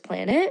for this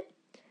planet.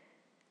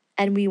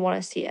 And we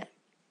want to see it.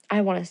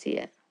 I want to see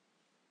it.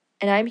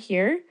 And I'm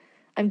here.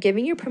 I'm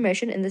giving you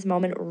permission in this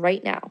moment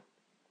right now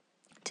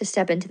to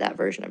step into that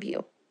version of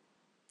you.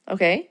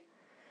 Okay?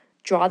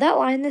 Draw that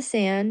line in the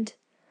sand,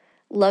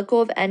 let go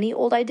of any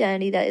old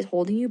identity that is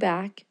holding you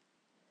back,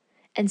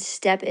 and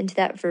step into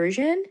that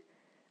version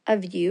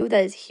of you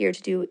that is here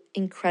to do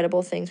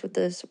incredible things with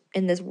this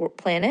in this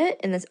planet,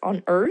 in this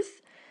on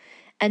earth,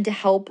 and to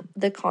help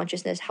the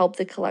consciousness, help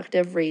the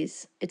collective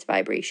raise its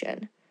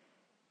vibration.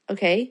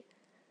 Okay?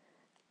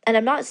 And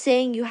I'm not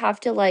saying you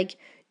have to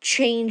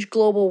change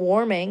global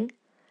warming,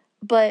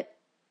 but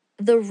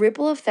the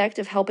ripple effect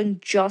of helping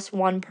just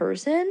one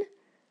person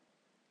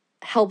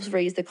helps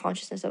raise the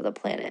consciousness of the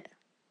planet.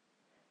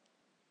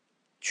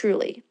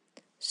 Truly.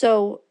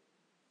 So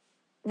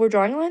we're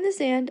drawing a line in the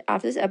sand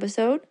after this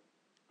episode.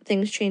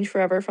 Things change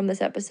forever from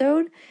this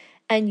episode,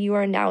 and you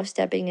are now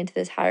stepping into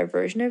this higher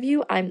version of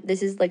you.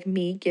 This is like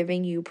me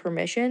giving you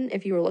permission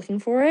if you were looking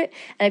for it.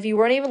 And if you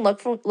weren't even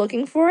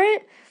looking for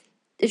it,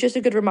 it's just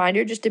a good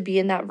reminder just to be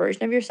in that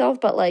version of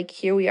yourself. But like,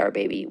 here we are,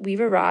 baby.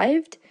 We've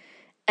arrived.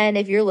 And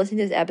if you're listening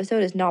to this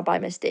episode, it's not by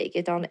mistake.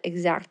 It's on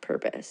exact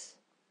purpose.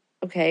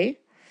 Okay?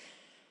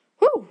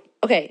 Woo!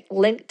 Okay,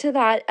 link to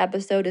that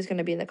episode is going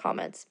to be in the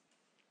comments.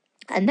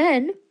 And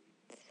then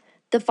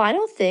the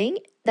final thing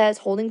that's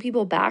holding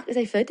people back is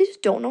I feel like they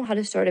just don't know how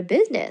to start a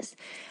business.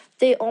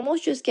 They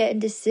almost just get in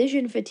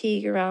decision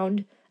fatigue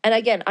around, and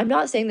again, I'm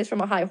not saying this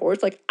from a high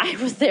horse. Like, I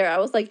was there. I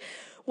was like,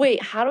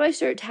 wait, how do I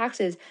start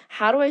taxes?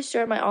 How do I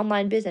start my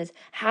online business?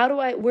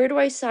 Where do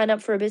I sign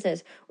up for a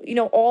business? You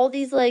know, all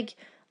these like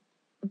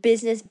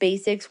business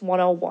basics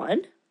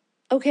 101,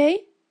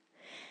 okay?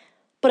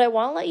 But I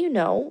want to let you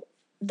know,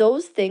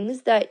 those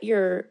things that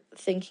you're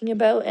thinking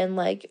about and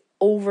like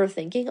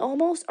overthinking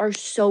almost are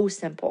so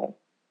simple.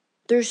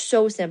 They're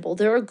so simple.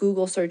 They're a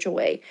Google search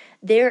away.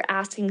 They're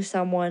asking a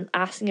friend,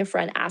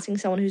 asking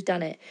someone who's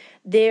done it.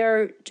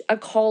 They're a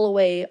call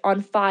away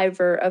on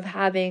Fiverr of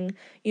having,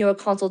 a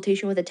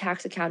consultation with a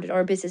tax accountant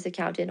or a business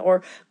accountant,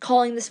 or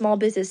calling the small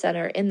business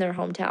center in their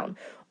hometown,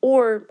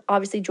 or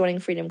obviously joining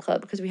Freedom Club,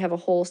 because we have a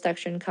whole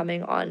section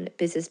coming on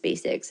business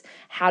basics,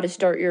 how to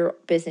start your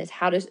business,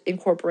 how to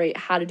incorporate,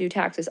 how to do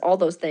taxes, all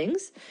those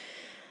things.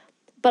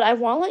 But I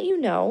want to let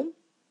you know,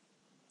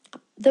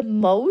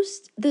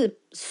 the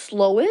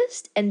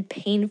slowest and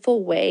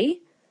painful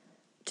way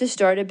to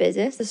start a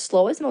business, the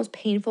slowest, most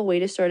painful way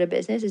to start a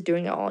business is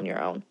doing it all on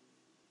your own.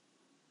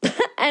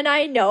 And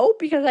I know,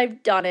 because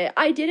I've done it.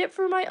 I did it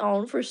for my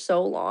own for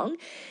so long.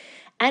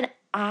 And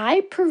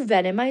I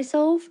prevented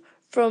myself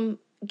from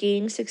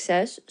gaining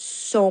success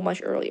so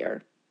much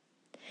earlier.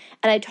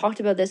 And I talked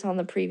about this on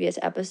the previous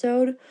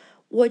episode,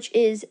 which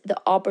is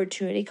the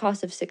opportunity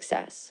cost of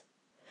success.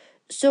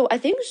 So I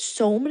think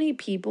so many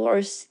people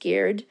are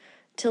scared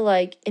to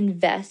like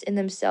invest in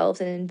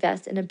themselves and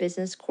invest in a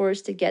business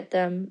course to get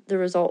them the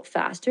result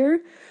faster,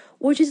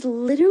 which is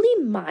literally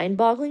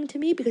mind-boggling to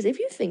me, because if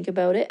you think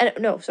about it,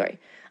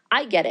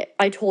 I get it.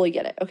 I totally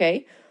get it,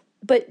 okay?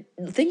 But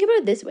think about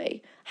it this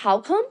way. How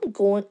come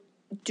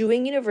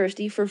doing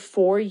university for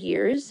 4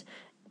 years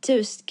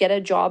to get a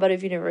job out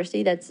of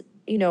university that's,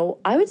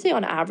 I would say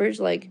on average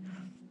like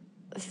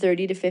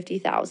 30 to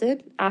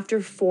 50,000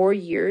 after 4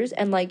 years,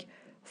 and like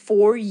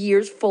 4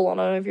 years full on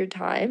of your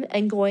time,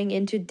 and going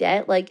into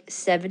debt like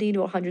 $70,000 to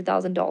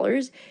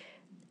 $100,000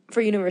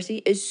 for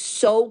university is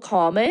so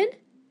common.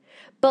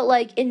 But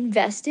like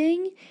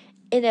investing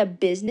in a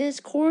business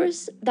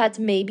course that's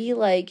maybe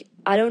like,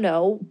 I don't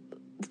know,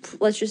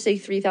 let's just say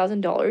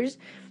 $3,000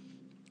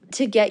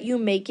 to get you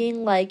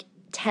making like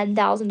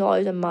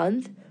 $10,000 a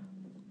month,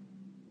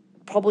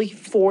 probably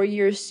 4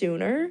 years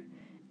sooner,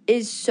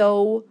 is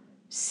so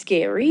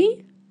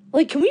scary.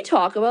 Like, can we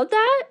talk about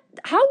that?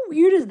 How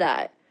weird is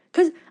that?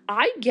 Because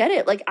I get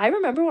it. Like, I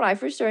remember when I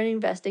first started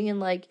investing in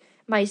like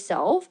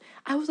myself,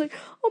 I was like,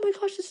 oh my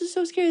gosh, this is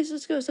so scary. This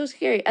is so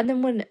scary. And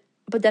then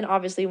but then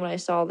obviously when I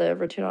saw the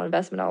return on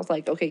investment, I was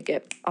like, okay,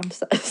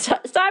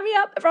 sign me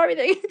up for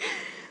everything.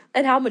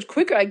 And how much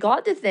quicker I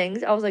got to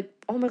things. I was like,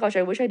 oh my gosh,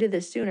 I wish I did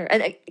this sooner.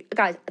 And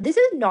guys, this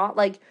is not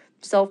like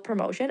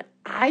self-promotion.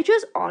 I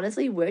just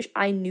honestly wish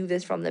I knew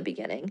this from the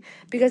beginning,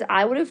 because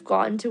I would have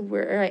gotten to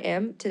where I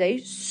am today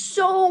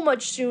so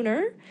much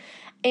sooner.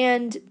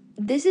 And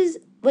this is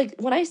like,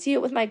 when I see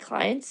it with my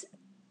clients,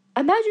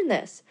 imagine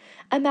this.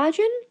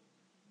 Imagine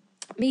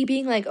me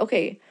being like,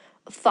 okay,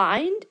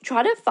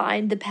 try to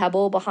find the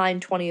pebble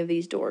behind 20 of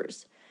these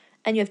doors.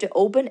 And you have to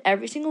open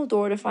every single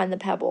door to find the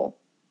pebble.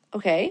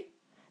 Okay?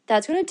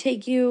 That's going to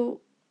take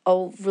you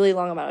a really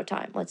long amount of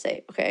time, let's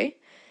say, okay?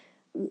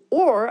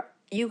 Or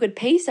you could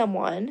pay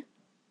someone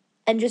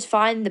and just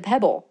find the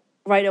pebble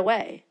right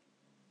away,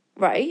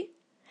 right?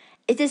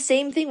 It's the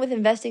same thing with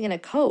investing in a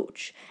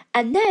coach.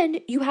 And then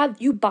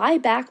you buy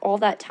back all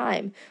that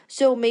time.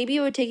 So maybe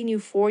it would take you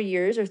 4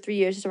 years or 3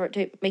 years to start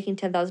making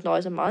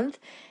 $10,000 a month.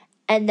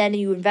 And then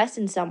you invest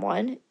in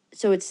someone.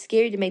 So it's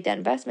scary to make that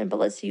investment. But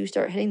let's say you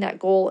start hitting that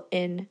goal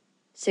in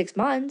 6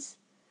 months.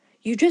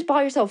 You just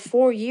bought yourself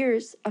 4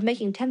 years of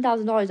making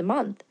 $10,000 a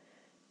month.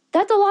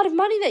 That's a lot of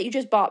money that you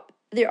just bought,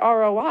 the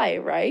ROI,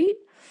 right?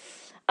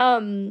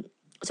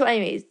 So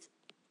anyways,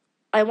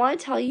 I want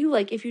to tell you,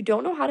 like, if you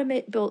don't know how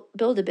to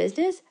build a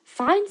business,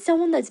 find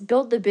someone that's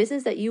built the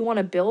business that you want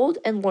to build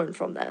and learn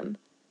from them.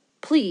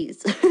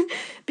 Please.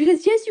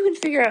 Because yes, you can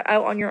figure it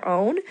out on your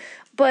own,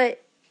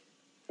 but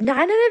 9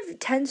 out of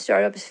 10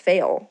 startups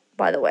fail,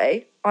 by the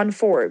way, on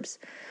Forbes.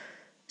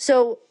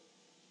 So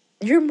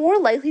you're more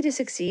likely to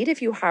succeed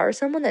if you hire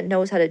someone that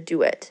knows how to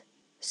do it.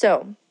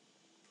 So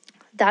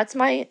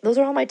those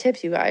are all my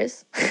tips, you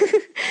guys.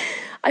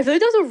 I feel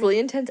like that was a really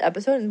intense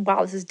episode, and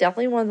wow, this is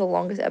definitely one of the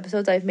longest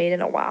episodes I've made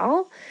in a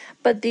while.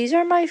 But these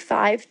are my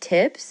 5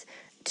 tips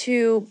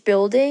to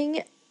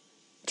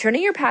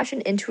turning your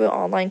passion into an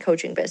online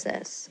coaching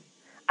business.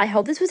 I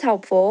hope this was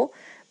helpful.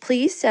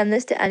 Please send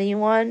this to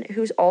anyone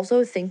who's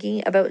also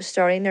thinking about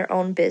starting their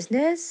own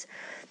business.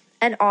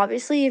 And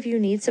obviously, if you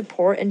need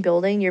support in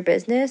building your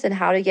business and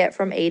how to get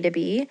from A to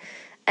B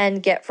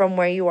and get from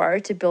where you are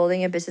to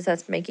building a business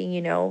that's making,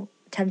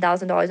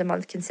 $10,000 a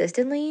month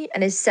consistently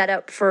and is set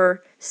up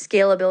for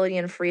scalability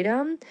and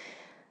freedom,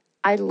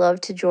 I'd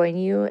love to join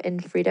you in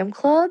Freedom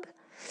Club.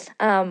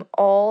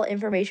 All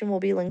information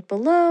will be linked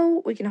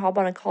below. We can hop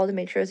on a call to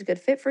make sure it's a good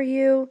fit for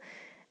you.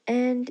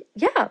 And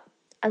yeah,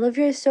 I love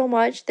you guys so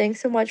much. Thanks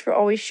so much for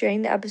always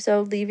sharing the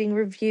episode, leaving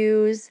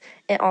reviews.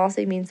 It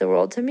honestly means the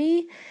world to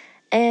me.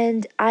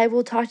 And I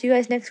will talk to you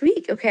guys next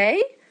week,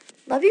 okay?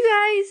 Love you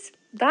guys.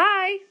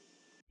 Bye.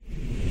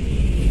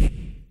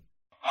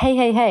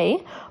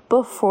 Hey.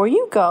 Before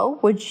you go,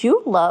 would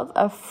you love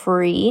a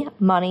free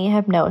money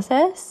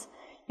hypnosis?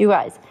 You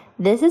guys,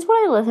 this is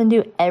what I listen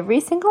to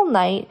every single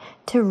night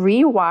to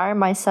rewire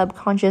my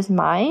subconscious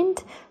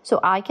mind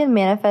so I can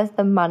manifest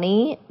the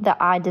money that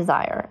I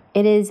desire.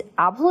 It is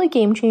absolutely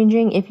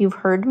game-changing. If you've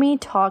heard me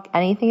talk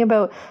anything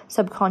about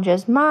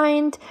subconscious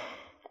mind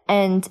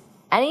and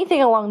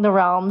anything along the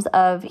realms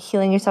of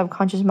healing your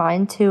subconscious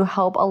mind to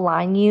help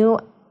align you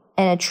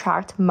and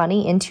attract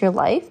money into your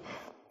life,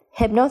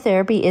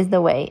 hypnotherapy is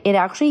the way. It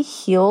actually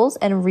heals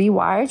and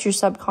rewires your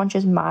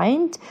subconscious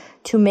mind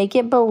to make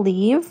it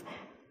believe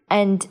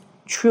and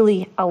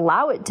truly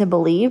allow it to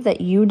believe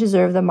that you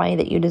deserve the money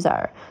that you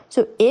desire.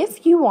 So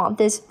if you want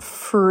this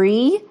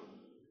free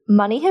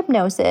money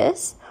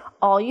hypnosis,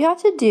 all you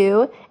have to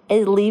do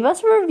is leave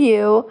us a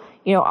review,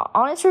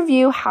 honest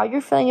review, how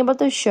you're feeling about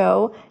the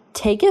show,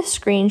 take a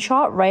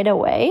screenshot right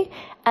away,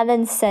 and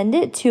then send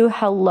it to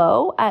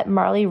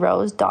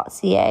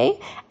hello@marleyrose.ca,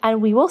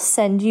 and we will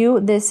send you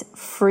this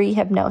free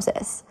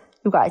hypnosis.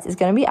 You guys, it's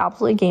going to be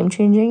absolutely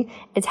game-changing.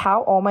 It's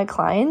how all my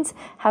clients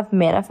have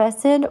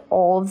manifested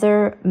all of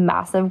their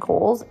massive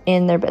goals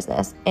in their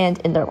business and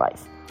in their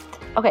life.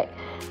 Okay,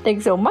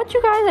 thanks so much,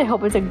 you guys. I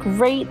hope it's a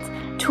great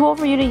tool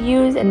for you to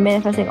use in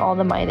manifesting all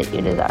the money that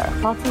you desire.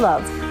 Lots of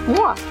love.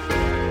 Mwah!